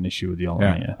 then you've got an issue with the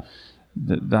alternator.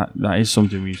 Yeah. That is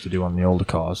something we used to do on the older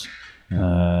cars.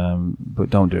 But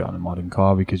don't do it on a modern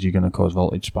car, because you're going to cause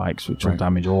voltage spikes, which will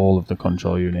damage all of the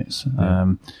control units.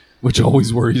 Which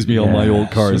always worries me on my old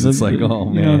cars. So it's like, oh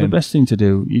man. The best thing to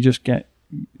do, you just get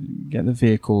the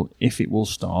vehicle, if it will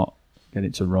start, get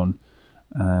it to run,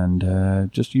 and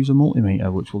just use a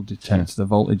multimeter, which will detect the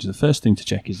voltage. The first thing to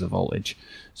check is the voltage.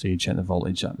 So you check the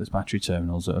voltage at the battery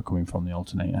terminals that are coming from the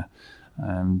alternator,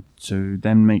 to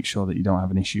then make sure that you don't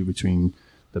have an issue between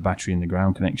the battery and the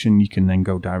ground connection. You can then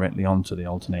go directly onto the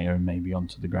alternator and maybe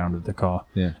onto the ground of the car,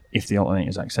 if the alternator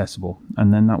is accessible,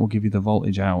 and then that will give you the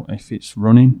voltage out. If it's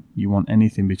running, you want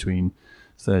anything between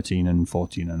 13 and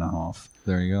 14 and a half.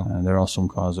 There you go. There are some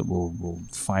cars that will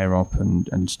fire up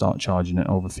and start charging at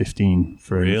over 15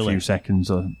 for a few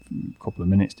seconds or a couple of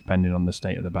minutes, depending on the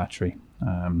state of the battery.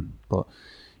 But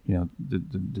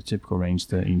the typical range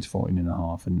 13 to 14 and a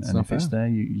half, and if it's there,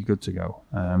 you're good to go.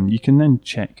 You can then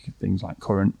check things like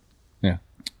current. Yeah.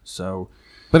 So,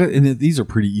 but these are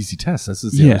pretty easy tests. That's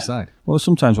just the other side. Well,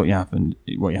 sometimes what you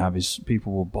have is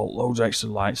people will bolt loads of extra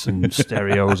lights and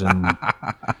stereos and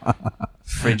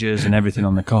fridges and everything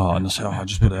on the car, and they'll say, I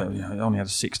just put it only had a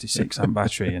 66 amp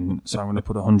battery, and so I'm going to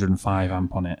put 105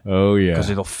 amp on it. Oh yeah, because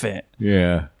it'll fit.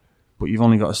 Yeah. But you've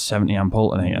only got a 70 amp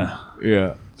alternator.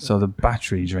 Yeah. So the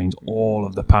battery drains all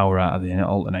of the power out of the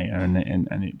alternator,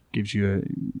 and it gives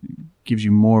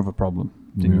you more of a problem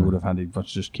than you would have had if you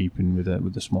just keeping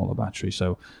with the smaller battery.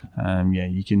 So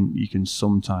you can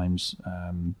sometimes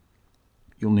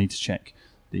you'll need to check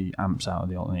the amps out of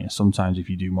the alternator. Sometimes if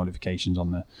you do modifications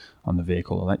on the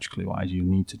vehicle electrically wise, you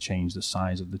need to change the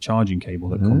size of the charging cable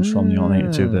that comes from the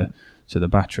alternator to the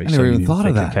battery. I never even thought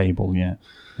of that. Cable, yeah.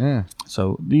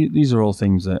 So these are all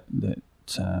things that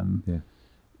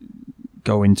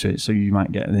go into it. So you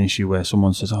might get an issue where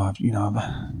someone says, I've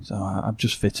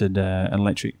just fitted an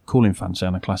electric cooling fan, say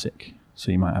on a Classic.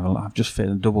 So you might have I've just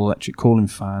fitted a double electric cooling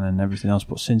fan and everything else,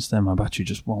 but since then my battery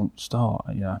just won't start.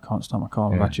 I can't start my car.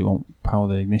 My battery won't power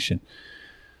the ignition,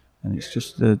 and it's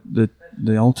just the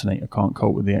alternator can't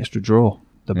cope with the extra draw.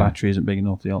 The battery isn't big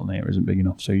enough. The alternator isn't big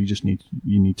enough. So you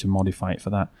need to modify it for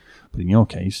that. But in your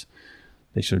case,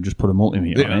 they should have just put a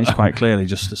multimeter on it. It's quite clearly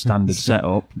just a standard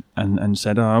setup, and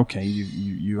said, okay,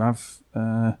 you have...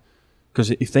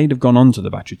 Because if they'd have gone onto the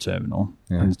battery terminal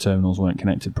and the terminals weren't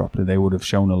connected properly, they would have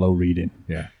shown a low reading.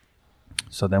 Yeah.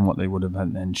 So then what they would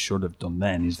have should have done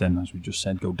then is, as we just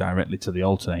said, go directly to the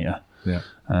alternator Yeah.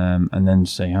 And then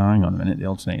say, oh, hang on a minute, the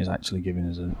alternator is actually giving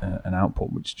us an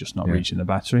output which is just not reaching the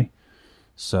battery.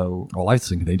 So, well, I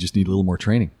think they just need a little more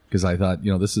training, because I thought,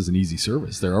 this is an easy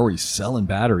service. They're already selling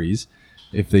batteries.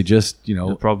 If they just,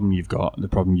 the problem you've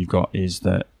got is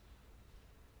that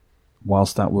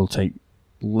whilst that will take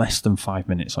less than 5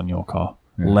 minutes on your car,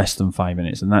 less than 5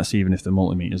 minutes, and that's even if the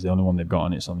multimeter is the only one they've got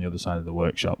and it's on the other side of the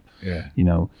workshop. Yeah.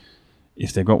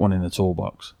 If they've got one in the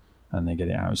toolbox and they get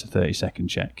it out, it's a 30-second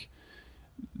check.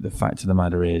 The fact of the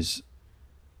matter is,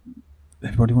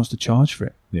 everybody wants to charge for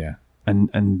it. Yeah.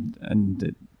 And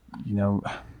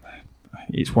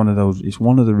it's one of those. It's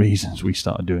one of the reasons we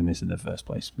started doing this in the first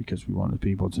place, because we wanted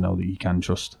people to know that you can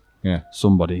trust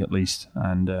somebody at least.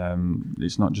 And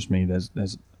it's not just me.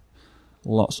 There's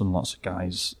lots and lots of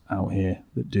guys out here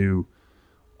that do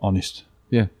honest,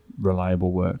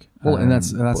 reliable work. Well, and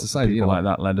that's the side. People like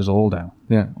that let us all down.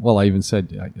 Yeah. Well, I even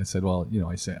said, I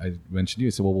mentioned you.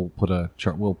 I said, well, we'll put a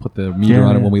chart. We'll put the meter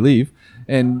on it when we leave.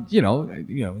 And if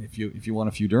you want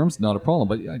a few dirhams, not a problem.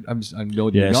 But I'm no.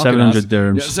 Yeah, 700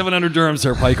 dirhams. Yeah, 700 dirhams,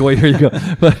 sir. Pikeway. Here you go.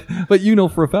 But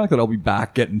for a fact that I'll be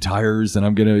back getting tires, and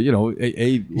I'm gonna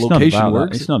a location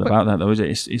works. It's not about that though, is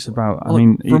it? It's about.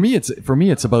 Well, for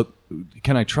me, it's about,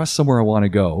 can I trust somewhere I want to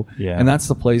go? Yeah. And that's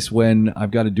the place when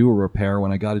I've got to do a repair,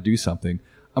 when I got to do something.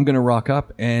 I'm going to rock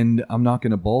up, and I'm not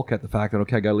going to balk at the fact that,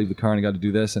 okay, I got to leave the car and I got to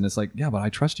do this. And it's like, yeah, but I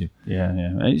trust you. Yeah.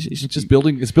 It's just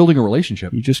building a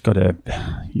relationship. You just got to,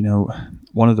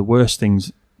 one of the worst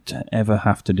things to ever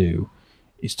have to do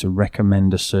is to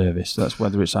recommend a service. That's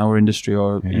whether it's our industry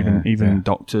or even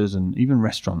doctors and even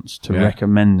restaurants, to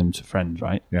recommend them to friends,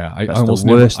 right? Yeah, I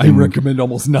recommend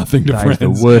almost nothing to friends.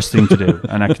 That's the worst thing to do.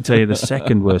 And I can tell you the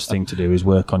second worst thing to do is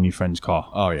work on your friend's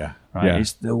car. Oh, yeah. Right? Yeah.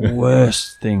 It's the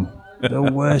worst thing. The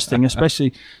worst thing,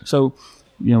 especially. So,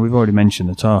 we've already mentioned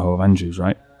the Tahoe of Andrew's,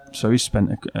 right? So he's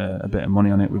spent a bit of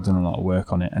money on it. We've done a lot of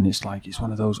work on it, and it's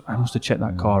one of those. I must have checked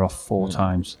that car off 4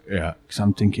 times. Yeah, because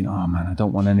I'm thinking, oh man, I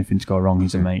don't want anything to go wrong.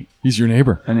 He's a mate. He's your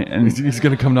neighbor, and he's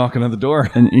going to come knocking on the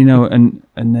door. And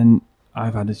and then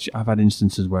I've had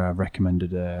instances where I've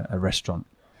recommended a restaurant.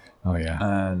 Oh yeah,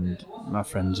 and my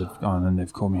friends have gone and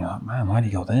they've called me up. Man, why do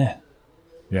you go there?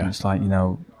 Yeah, and it's like,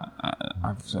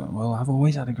 I've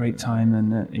always had a great time,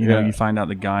 and you find out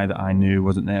the guy that I knew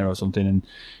wasn't there or something,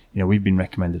 and we've been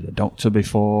recommended a doctor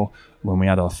before. When we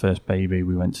had our first baby,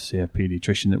 we went to see a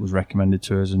paediatrician that was recommended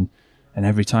to us, and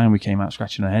every time we came out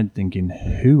scratching our head thinking,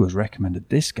 who has recommended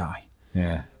this guy?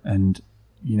 Yeah, and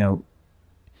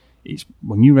it's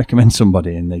when you recommend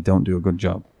somebody and they don't do a good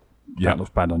job, that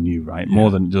looks bad on you, right?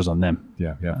 More than it does on them.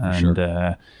 Yeah, and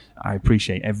sure. I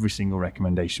appreciate every single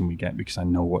recommendation we get, because I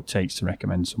know what it takes to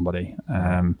recommend somebody.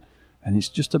 And it's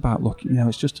just about looking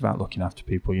after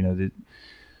people.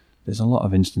 There's a lot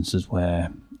of instances where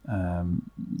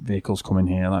vehicles come in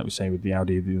here, like we say with the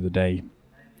Audi the other day,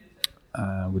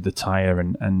 with the tyre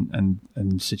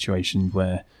and situations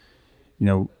where,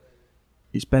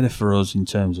 it's better for us in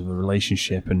terms of a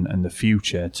relationship and the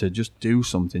future to just do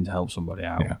something to help somebody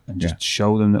out and just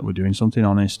show them that we're doing something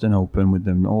honest and open with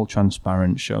them, all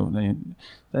transparent.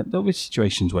 There'll be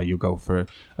situations where you'll go for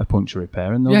a puncture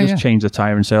repair and they'll just change the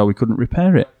tyre and say, oh, we couldn't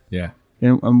repair it. Yeah.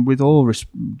 And with all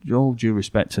due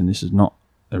respect, and this is not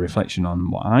a reflection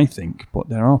on what I think, but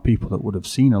there are people that would have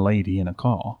seen a lady in a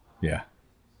car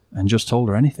and just told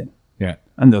her anything. Yeah.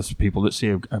 And there's people that see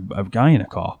a guy in a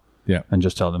car and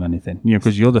just tell them anything.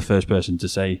 Because you're the first person to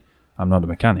say, I'm not a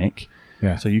mechanic.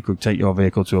 Yeah. So you could take your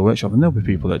vehicle to a workshop and there'll be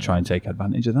people that try and take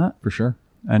advantage of that. For sure.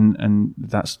 And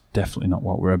that's definitely not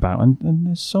what we're about. And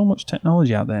there's so much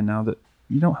technology out there now that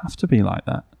you don't have to be like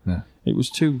that. Yeah. It was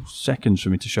 2 seconds for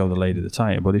me to show the lady the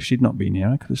tyre, but if she'd not been here,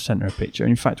 I could have sent her a picture.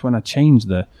 In fact, when I changed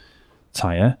the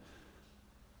tyre,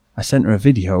 I sent her a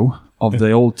video of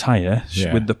the old tyre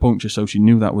with the puncture, so she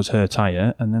knew that was her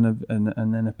tyre, and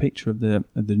then a picture of the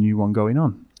new one going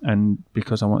on. And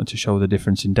because I wanted to show the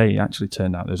difference in date, it actually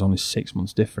turned out there's only 6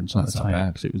 months difference on the tyre,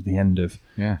 because it was the end of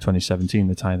 2017,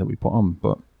 the tyre that we put on.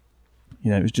 But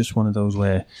it was just one of those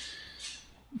where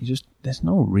there's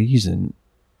no reason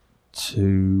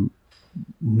to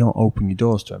not open your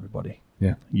doors to everybody.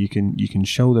 Yeah, you can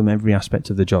show them every aspect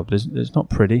of the job. There's not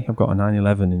pretty. I've got a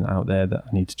 911 out there that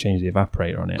I need to change the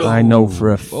evaporator on it. I know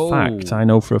for a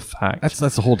fact. That's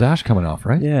the whole dash coming off,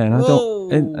 right? Yeah, and I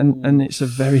don't. And it's a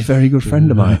very, very good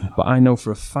friend of mine. But I know for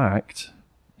a fact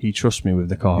he trusts me with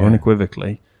the car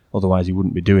unequivocally. Otherwise, he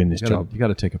wouldn't be doing this job. You got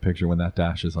to take a picture when that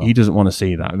dash is off. He doesn't want to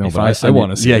see that. No, but I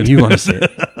want to see it. Yeah, you want to see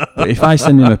it. But if I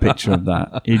send him a picture of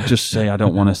that, he'd just say, I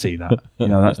don't want to see that.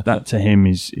 That to him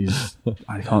is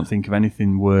I can't think of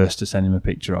anything worse to send him a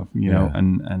picture of,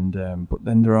 and but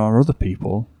then there are other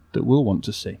people that we'll want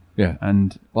to see. Yeah.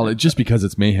 And Well, just because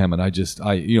it's mayhem, and I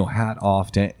hat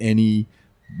off to any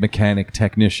mechanic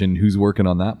technician who's working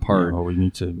on that part.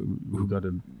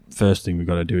 First thing we've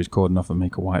got to do is cordon off and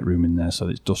make a white room in there so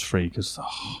that it's dust free, because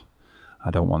I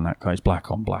don't want that. It's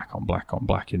black on black on black on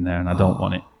black in there, and I don't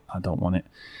want it. I don't want it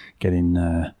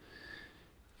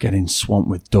getting swamped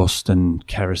with dust and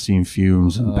kerosene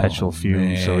fumes and petrol fumes.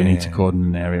 Man. So we need to cordon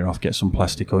an area off, get some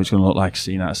plastic. It's going to look like a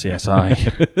scene out of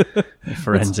CSI.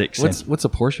 Forensics. What's a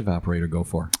Porsche evaporator go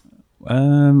for?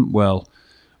 Well,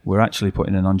 we're actually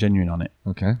putting a non-genuine on it.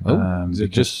 Okay. Is it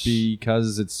just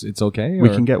because it's okay? We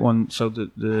can get one. So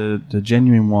the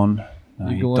genuine one.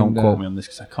 Don't quote me on this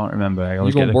because I can't remember. I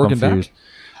always get them confused.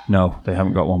 No, they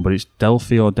haven't got one, but it's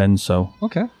Delphi or Denso.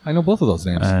 Okay, I know both of those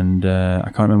names. And I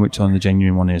can't remember which one the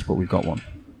genuine one is, but we've got one.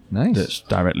 Nice. That's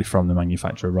directly from the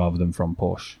manufacturer rather than from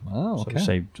Porsche. Wow, okay. So we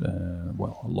saved, a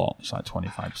lot. It's like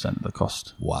 25% of the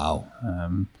cost. Wow.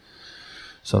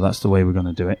 So that's the way we're going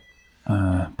to do it.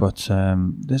 But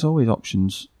there's always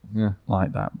options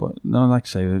like that. But no, like I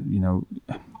say,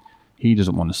 he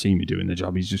doesn't want to see me doing the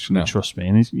job. He's just going to trust me.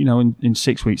 And he's, in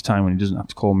 6 weeks' time, when he doesn't have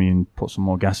to call me and put some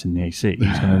more gas in the AC,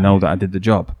 he's going to know that I did the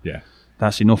job. Yeah.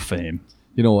 That's enough for him.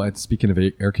 Speaking of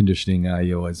air conditioning, I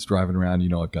was driving around.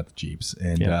 I've got the Jeeps,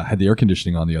 and had the air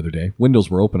conditioning on the other day. Windows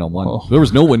were open on one. Oh. There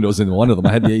was no windows in one of them.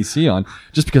 I had the AC on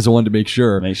just because I wanted to make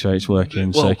sure it's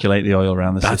working. Circulate the oil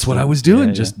around the system. That's what I was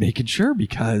doing, making sure,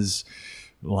 because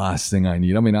the last thing I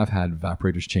need. I mean, I've had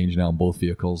evaporators changed now in both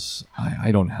vehicles.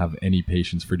 I don't have any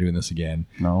patience for doing this again.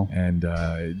 No. And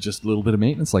just a little bit of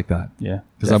maintenance like that. Yeah,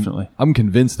 definitely. I'm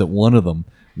convinced that one of them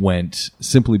went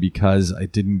simply because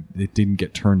it didn't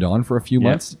get turned on for a few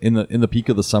months in the peak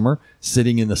of the summer,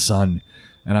 sitting in the sun.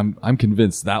 And I'm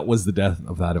convinced that was the death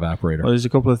of that evaporator. Well, there's a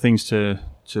couple of things to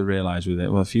realize with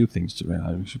it. Well, a few things to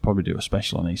realize. We should probably do a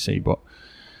special on AC, but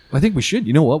I think we should.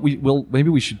 You know what? Maybe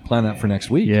we should plan that for next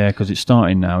week. Yeah, because it's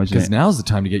starting now, isn't it? Because now's the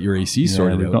time to get your AC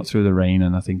sorted out. We've got through the rain,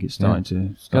 and I think it's starting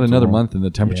to... Got another month, and the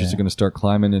temperatures are going to start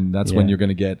climbing, and that's when you're going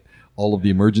to get all of the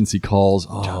emergency calls.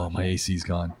 Oh, my AC's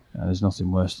gone. There's nothing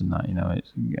worse than that,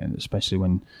 especially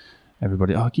when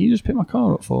everybody, can you just pick my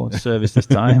car up for service this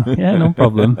time? Yeah, no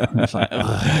problem. And it's like,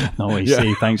 no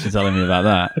AC, thanks for telling me about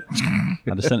that.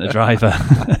 I'd have sent a driver.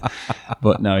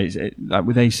 But no, like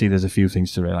with AC, there's a few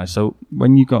things to realise. So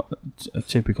when you've got a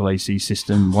typical AC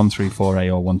system, 134A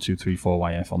or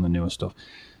 1234YF on the newer stuff,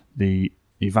 the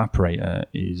evaporator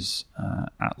is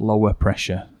at lower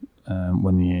pressure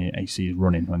when the AC is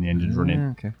running, when the engine's running.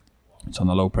 Okay. It's on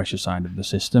the low pressure side of the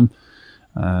system.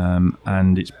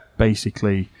 And it's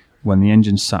basically when the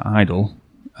engine's sat idle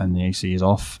and the AC is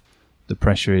off, the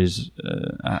pressure is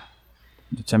at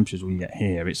the temperatures we get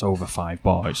here, it's over 5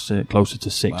 bar. It's closer to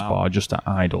 6 bar just at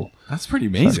idle. That's pretty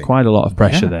amazing. So that's quite a lot of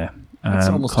pressure there. That's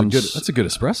almost that's a good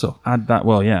espresso. Add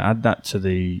that to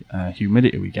the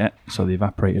humidity we get. So the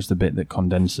evaporator is the bit that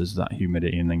condenses that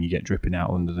humidity, and then you get dripping out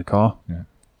under the car. Yeah.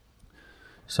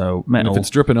 So metal. And if it's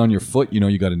dripping on your foot,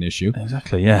 you got an issue.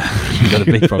 Exactly, yeah. You've got a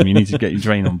big problem. You need to get your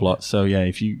drain unblocked. So yeah,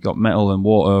 if you've got metal and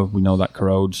water, we know that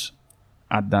corrodes.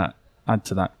 Add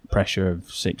to that pressure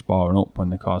of 6 bar and up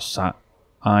when the car's sat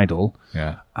idle.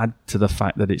 Yeah. Add to the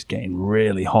fact that it's getting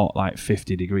really hot, like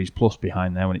 50 degrees plus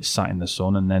behind there when it's sat in the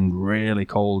sun, and then really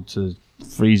cold to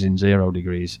freezing 0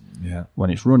 degrees. Yeah. When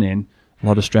it's running, a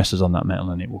lot of stresses on that metal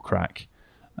and it will crack.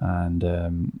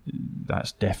 And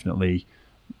that's definitely,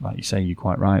 like you say, you're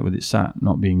quite right, with it sat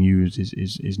not being used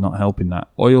is not helping that.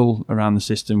 Oil around the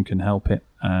system can help it.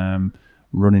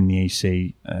 Running the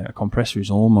AC, a compressor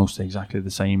is almost exactly the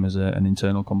same as an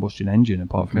internal combustion engine,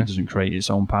 apart from it doesn't create its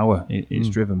own power. It's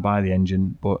driven by the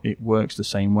engine, but it works the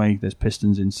same way. There's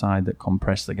pistons inside that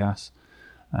compress the gas,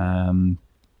 and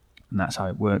that's how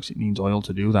it works. It needs oil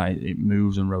to do that. It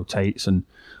moves and rotates and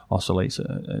oscillates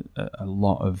a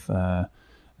lot of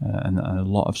and a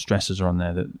lot of stresses are on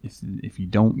there that if you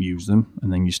don't use them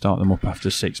and then you start them up after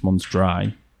 6 months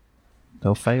dry,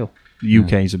 they'll fail. The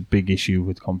UK is a big issue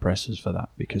with compressors for that,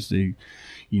 because you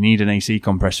need an AC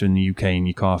compressor in the UK in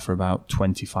your car for about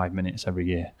 25 minutes every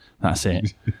year. That's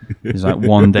it. It's like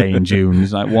one day in June.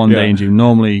 It's like one day in June.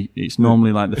 It's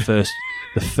normally like the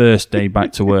first day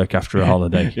back to work after a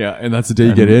holiday. Yeah, and that's the day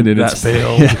you get in and it's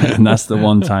failed. Yeah, and that's the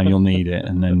one time you'll need it,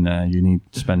 and then you need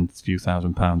to spend a few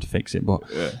 £1,000s to fix it. But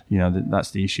that's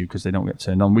the issue, because they don't get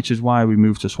turned on, which is why we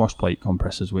moved to swash plate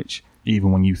compressors, which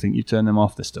even when you think you turn them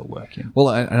off, they're still working. Well,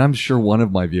 and I'm sure one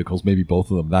of my vehicles, maybe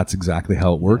both of them, that's exactly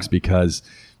how it works, because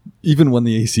even when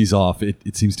the AC's off,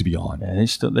 it seems to be on. Yeah,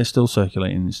 they're still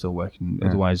circulating, it's still working. Yeah.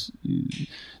 Otherwise,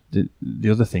 the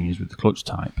other thing is with the clutch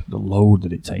type, the load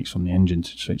that it takes from the engine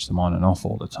to switch them on and off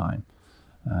all the time.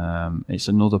 It's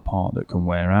another part that can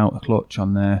wear out a clutch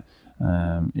on there.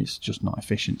 It's just not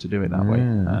efficient to do it that way.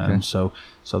 Okay. So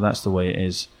that's the way it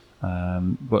is.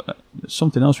 But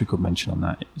something else we could mention on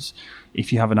that is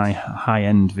if you have a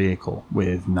high-end vehicle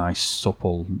with nice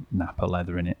supple Napa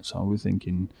leather in it, so we're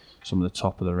thinking some of the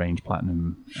top of the range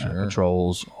Platinum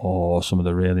Patrols, or some of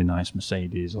the really nice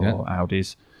Mercedes or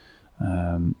Audis,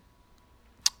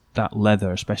 that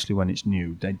leather, especially when it's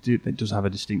new, it does have a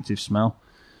distinctive smell.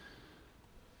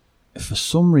 For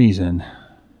some reason,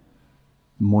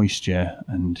 moisture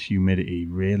and humidity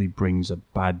really brings a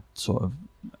bad sort of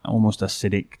almost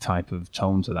acidic type of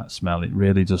tone to that smell. It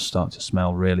really does start to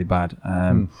smell really bad,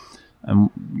 and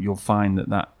you'll find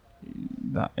that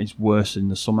is worse in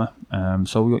the summer.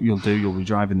 So what you'll be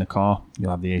driving the car,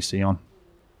 you'll have the AC on,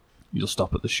 you'll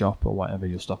stop at the shop or whatever,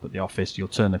 you'll stop at the office, you'll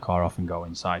turn the car off and go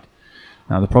inside.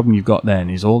 Now the problem you've got then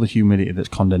is all the humidity that's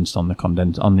condensed on the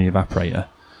evaporator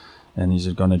and is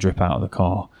going to drip out of the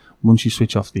car. Once you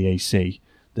switch off the AC,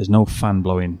 there's no fan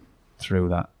blowing through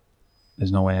that.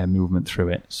 There's no air movement through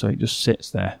it. So it just sits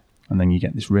there. And then you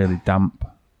get this really damp,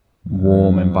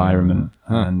 warm environment.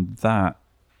 And that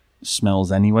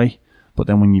smells anyway. But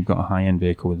then when you've got a high-end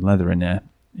vehicle with leather in there,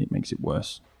 it makes it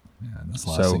worse. Yeah, that's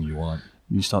the last thing you want.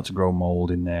 You start to grow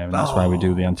mold in there. And that's why we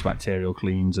do the antibacterial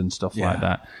cleans and stuff like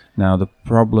that. Now, the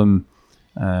problem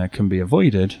can be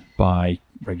avoided by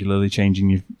regularly changing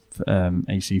your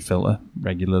AC filter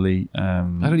regularly. I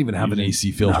don't even have an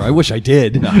AC filter. I wish I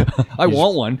did. No. I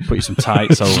want one. Put you some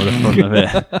tights over the front of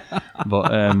it. But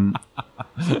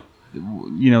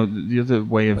the other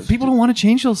way of people don't want to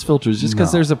change those filters just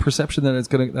because there's a perception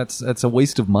that that's a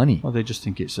waste of money. Well, they just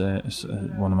think it's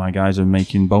one of my guys are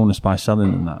making bonus by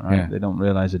selling them that, right? Yeah. They don't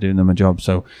realize they're doing them a job.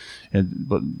 So,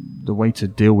 but the way to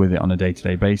deal with it on a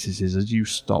day-to-day basis is as you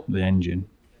stop the engine.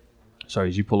 Sorry,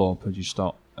 as you pull up, as you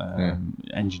stop.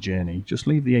 End your journey, just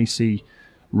leave the AC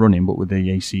running but with the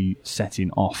AC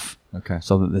setting off,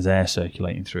 so that there's air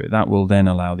circulating through it. That will then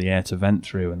allow the air to vent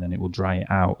through and then it will dry it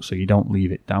out so you don't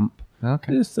leave it damp.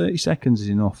 Just 30 seconds is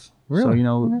enough. Really?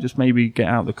 So just maybe get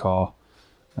out the car,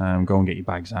 go and get your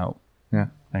bags out,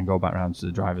 then go back round to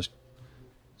the driver's,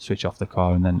 switch off the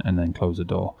car and then close the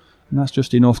door, and that's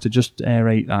just enough to just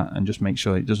aerate that and just make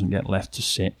sure it doesn't get left to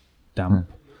sit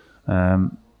damp. A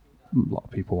lot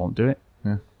of people won't do it.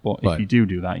 But if you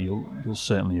do that, you'll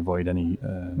certainly avoid any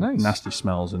nasty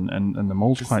smells, and the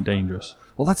mold's quite dangerous.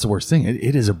 Well, that's the worst thing.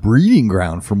 It is a breeding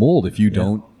ground for mold if you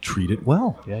don't treat it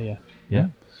well. Yeah.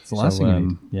 It's the last thing you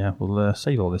need. Yeah, we'll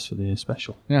save all this for the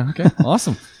special. Yeah, okay.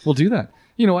 Awesome. We'll do that.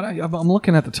 You know what? I'm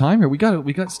looking at the time here. We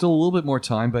got still a little bit more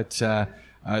time, but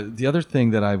the other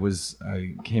thing that I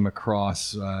came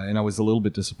across, and I was a little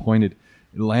bit disappointed,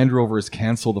 Land Rover has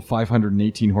canceled the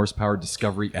 518 horsepower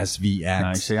Discovery SVX.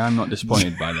 I see. I'm not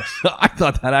disappointed by this. I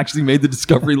thought that actually made the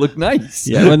Discovery look nice.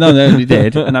 Yeah, well, no, they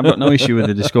did, and I've got no issue with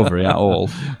the Discovery at all.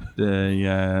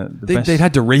 They'd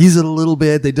had to raise it a little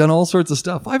bit. They've done all sorts of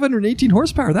stuff. 518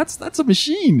 horsepower. That's a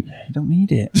machine. You don't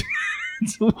need it.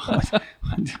 What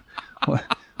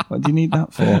do you need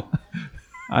that for?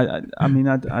 I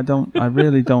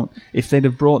really don't. If they'd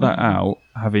have brought that out,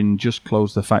 having just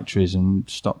closed the factories and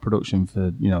stopped production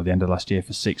for the end of last year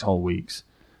for 6 whole weeks,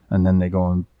 and then they go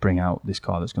and bring out this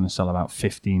car that's going to sell about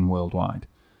 15 worldwide,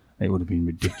 it would have been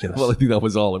ridiculous. Well, I think that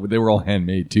was all. They were all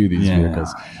handmade too, these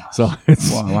vehicles. So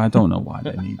I don't know why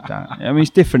they need that. I mean, it's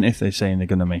different if they're saying they're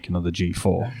going to make another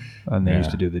G4, and they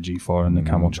used to do the G4 and the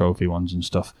Camel Trophy ones and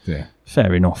stuff. Yeah,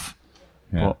 fair enough.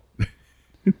 Yeah. But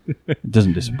it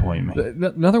doesn't disappoint me.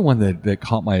 Another one that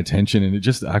caught my attention, and it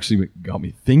just actually got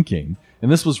me thinking,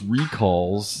 and this was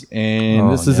recalls,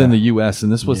 and this is in the US,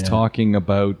 and this was talking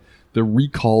about the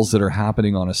recalls that are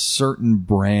happening on a certain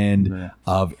brand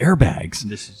of airbags.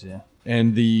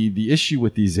 And the issue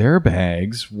with these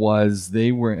airbags was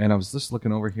they were, and I was just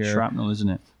looking over here. Shrapnel, isn't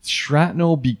it?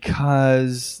 Shrapnel,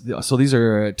 because, so these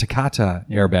are Takata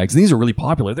airbags. These are really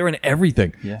popular. They're in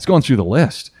everything. Yeah. It's going through the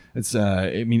list. It's,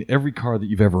 every car that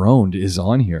you've ever owned is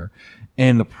on here.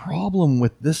 And the problem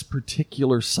with this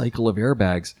particular cycle of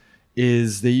airbags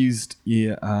is they used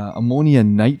ammonia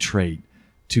nitrate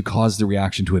to cause the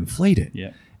reaction to inflate it.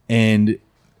 Yeah. And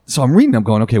so I'm reading, I'm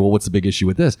going, okay, well, what's the big issue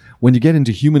with this? When you get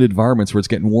into humid environments where it's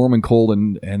getting warm and cold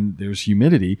and there's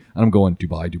humidity, and I'm going,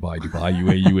 Dubai,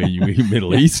 UAE,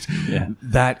 Middle East,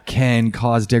 that can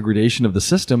cause degradation of the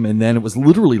system. And then it was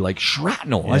literally like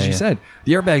shrapnel, as you said.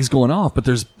 The airbag's going off, but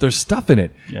there's stuff in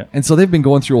it. Yeah. And so they've been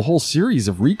going through a whole series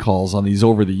of recalls on these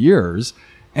over the years.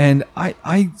 And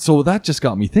so that just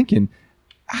got me thinking,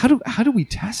 how do we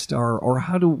test or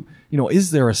how do,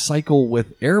 is there a cycle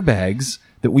with airbags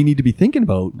that we need to be thinking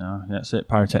about? No, that's it.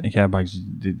 Pyrotechnic airbags,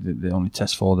 the only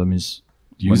test for them is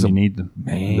use when them. you need them.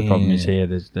 The problem is here.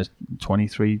 There's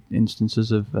 23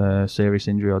 instances of serious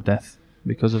injury or death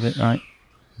because of it, right?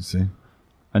 You see.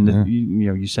 And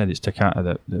you said it's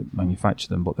Takata that manufacture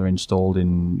them, but they're installed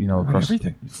in across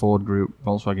everything. Ford Group,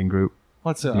 Volkswagen Group.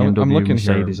 Let's. BMW, I'm looking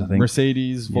Mercedes, here. I think.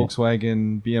 Mercedes,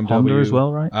 Volkswagen, BMW, Honda as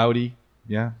well, right? Audi,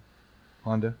 yeah,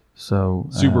 Honda, So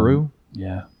Subaru.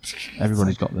 Yeah,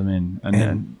 everybody's got them in,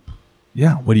 and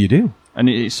yeah. What do you do? And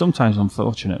it's sometimes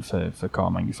unfortunate for car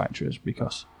manufacturers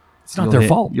because It's not their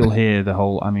fault. You'll hear the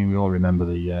whole. I mean, we all remember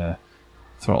the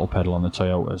throttle pedal on the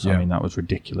Toyotas. Yeah. I mean, that was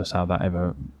ridiculous how that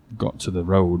ever got to the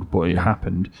road, but it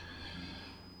happened.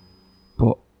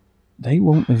 But they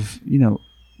won't have.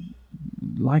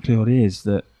 Likelihood is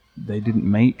that they didn't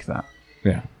make that.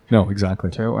 Yeah. No, exactly.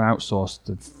 Toyota outsourced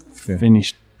the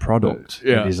finished product.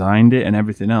 Yeah. They designed it and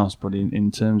everything else, but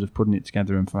in terms of putting it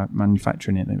together and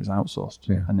manufacturing it was outsourced.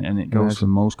 Yeah. And it goes for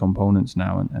most components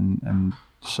now. And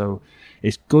so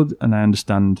it's good, and I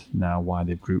understand now why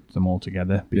they've grouped them all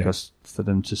together, because for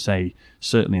them to say,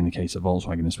 certainly in the case of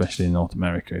Volkswagen, especially in North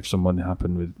America, if something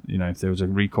happened with, if there was a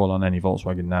recall on any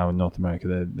Volkswagen now in North America,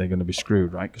 they're going to be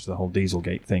screwed, right? Because of the whole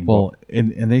Dieselgate thing. Well,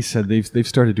 and they said they've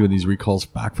started doing these recalls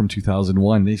back from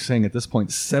 2001. They're saying at this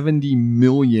point 70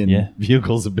 million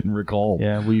vehicles have been recalled.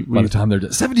 Yeah, by the time they're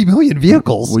done. 70 million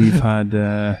vehicles. We've had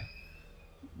to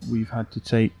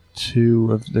take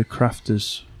 2 of the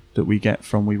crafters that we get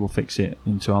from We Will Fix It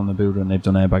into Alan the Builder, and they've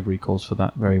done airbag recalls for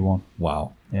that very one.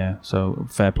 Wow. Yeah, so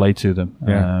fair play to them.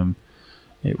 Yeah.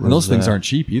 And those things aren't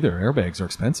cheap either. Airbags are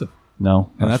expensive. No,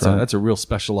 And that's right. a real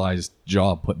specialized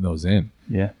job putting those in.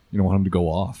 Yeah. You don't want them to go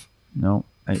off. No,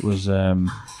 it was about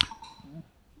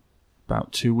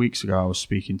 2 weeks ago. I was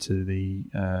speaking to the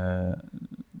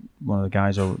one of the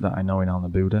guys that I know in Alan the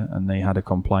Builder, and they had a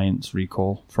compliance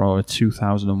recall for a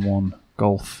 2001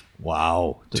 Golf.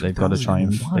 Wow. That they've got to try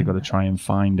and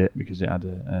find it because it had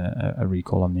a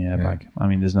recall on the airbag. Yeah. I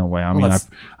mean, there's no way. I mean,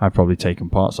 I've probably taken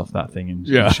parts off that thing in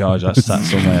charge. I sat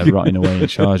somewhere rotting away in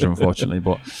charge, unfortunately.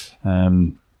 But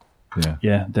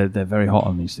they're very hot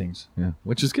on these things. Yeah,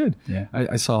 which is good. Yeah,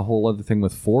 I saw a whole other thing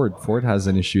with Ford. Ford has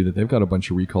an issue that they've got a bunch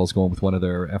of recalls going with one of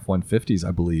their F-150s,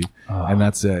 I believe, and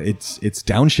that's it's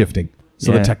downshifting.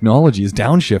 So the technology is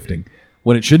downshifting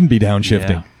when it shouldn't be downshifting.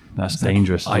 Yeah. That's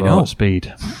dangerous. I know. At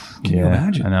speed. Can you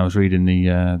imagine? And I was reading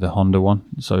the Honda one.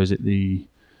 So is it the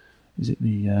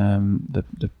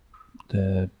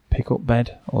pickup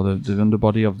bed or the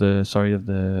underbody of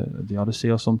the Odyssey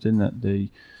or something that the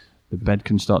bed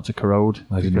can start to corrode?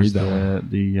 I didn't read that one.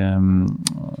 The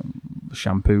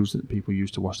shampoos that people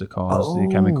use to wash their cars, the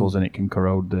chemicals, and it can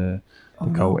corrode the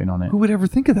coating on it. Who would ever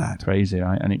think of that? Crazy,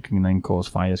 right? And it can then cause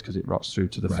fires because it rots through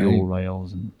to the fuel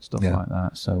rails and stuff like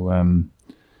that. So.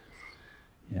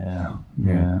 Yeah.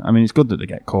 I mean, it's good that they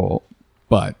get caught,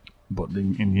 but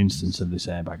in the instance of this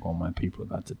airbag one where people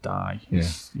have had to die,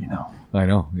 I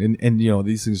know, and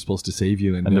these things are supposed to save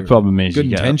you, and the problem is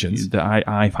good intentions.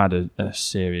 I've had a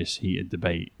serious heated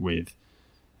debate with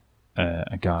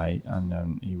a guy,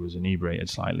 and he was inebriated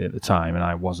slightly at the time, and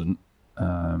I wasn't,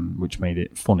 which made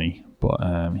it funny.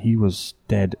 But he was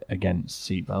dead against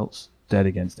seatbelts, dead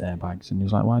against airbags, and he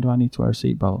was like, "Why do I need to wear a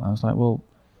seatbelt?" I was like, "Well,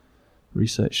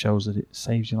 research shows that it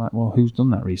saves you." Like, well, who's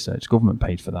done that research? Government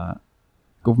paid for that.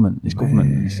 It's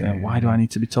government. Why do I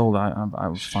need to be told? I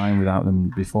was fine without them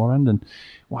beforehand, and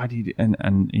why do you? And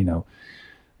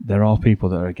there are people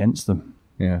that are against them.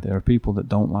 Yeah, there are people that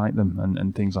don't like them,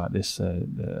 and things like this.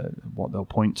 What they'll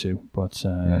point to, but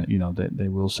they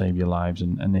will save your lives.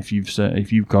 And if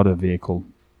you've got a vehicle,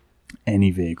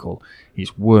 any vehicle,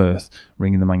 it's worth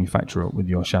ringing the manufacturer up with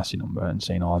your chassis number and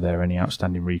saying, "Are there any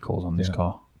outstanding recalls on this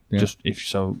car?" Yeah. Just if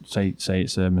so, say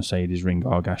it's a Mercedes, ring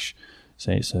Gargash.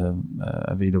 Say it's a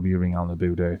VW, ring Alan the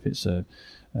Builder. If it's a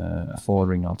Ford,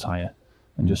 ring Altair,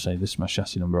 and just say, "This is my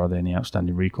chassis number. Are there any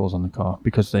outstanding recalls on the car?"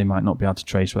 Because they might not be able to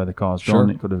trace where the car's gone.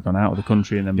 It could have gone out of the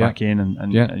country and then back in, and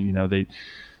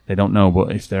they don't know.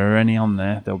 But if there are any on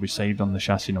there, they'll be saved on the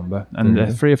chassis number, and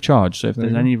they're free of charge. So if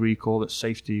there's any recall that's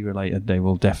safety related, they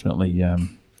will definitely do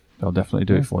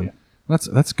it for you.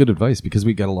 That's good advice, because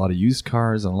we get a lot of used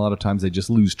cars, and a lot of times they just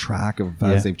lose track of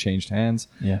as they've changed hands.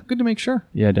 Yeah, good to make sure.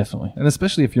 Yeah, definitely. And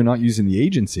especially if you're not using the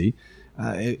agency,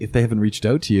 if they haven't reached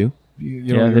out to you,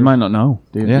 they might not know.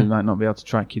 They might not be able to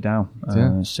track you down.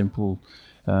 Simple.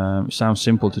 It sounds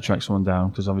simple to track someone down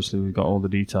because obviously we've got all the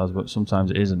details, but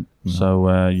sometimes it isn't. Mm-hmm.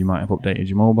 So you might have updated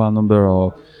your mobile number,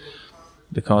 or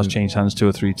the car's changed hands 2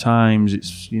 or 3 times.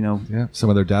 It's some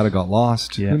of their data got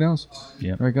lost. Yeah. Who knows?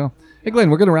 Yeah. There we go. Hey,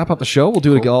 Glenn, we're going to wrap up the show. We'll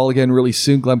do it all again really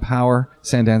soon. Glenn Power,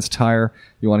 Sandance Tire.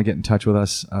 you want to get in touch with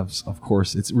us, of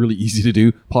course, it's really easy to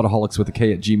do.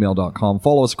 Podaholicswithak@gmail.com.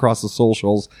 Follow us across the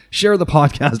socials. Share the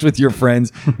podcast with your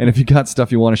friends. And if you got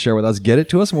stuff you want to share with us, get it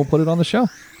to us and we'll put it on the show.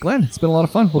 Glenn, it's been a lot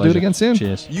of fun. We'll do it again soon.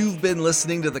 Cheers. You've been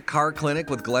listening to The Car Clinic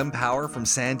with Glenn Power from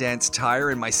Sandance Tire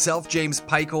and myself, James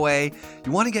Pikeway.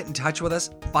 You want to get in touch with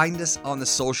us? Find us on the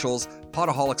socials,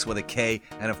 Podaholics with a K.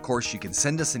 And of course, you can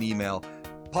send us an email,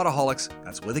 Podaholics,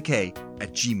 that's with a K,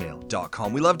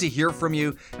 @gmail.com. We love to hear from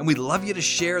you, and we'd love you to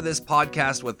share this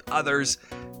podcast with others.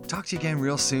 Talk to you again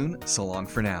real soon. So long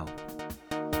for now.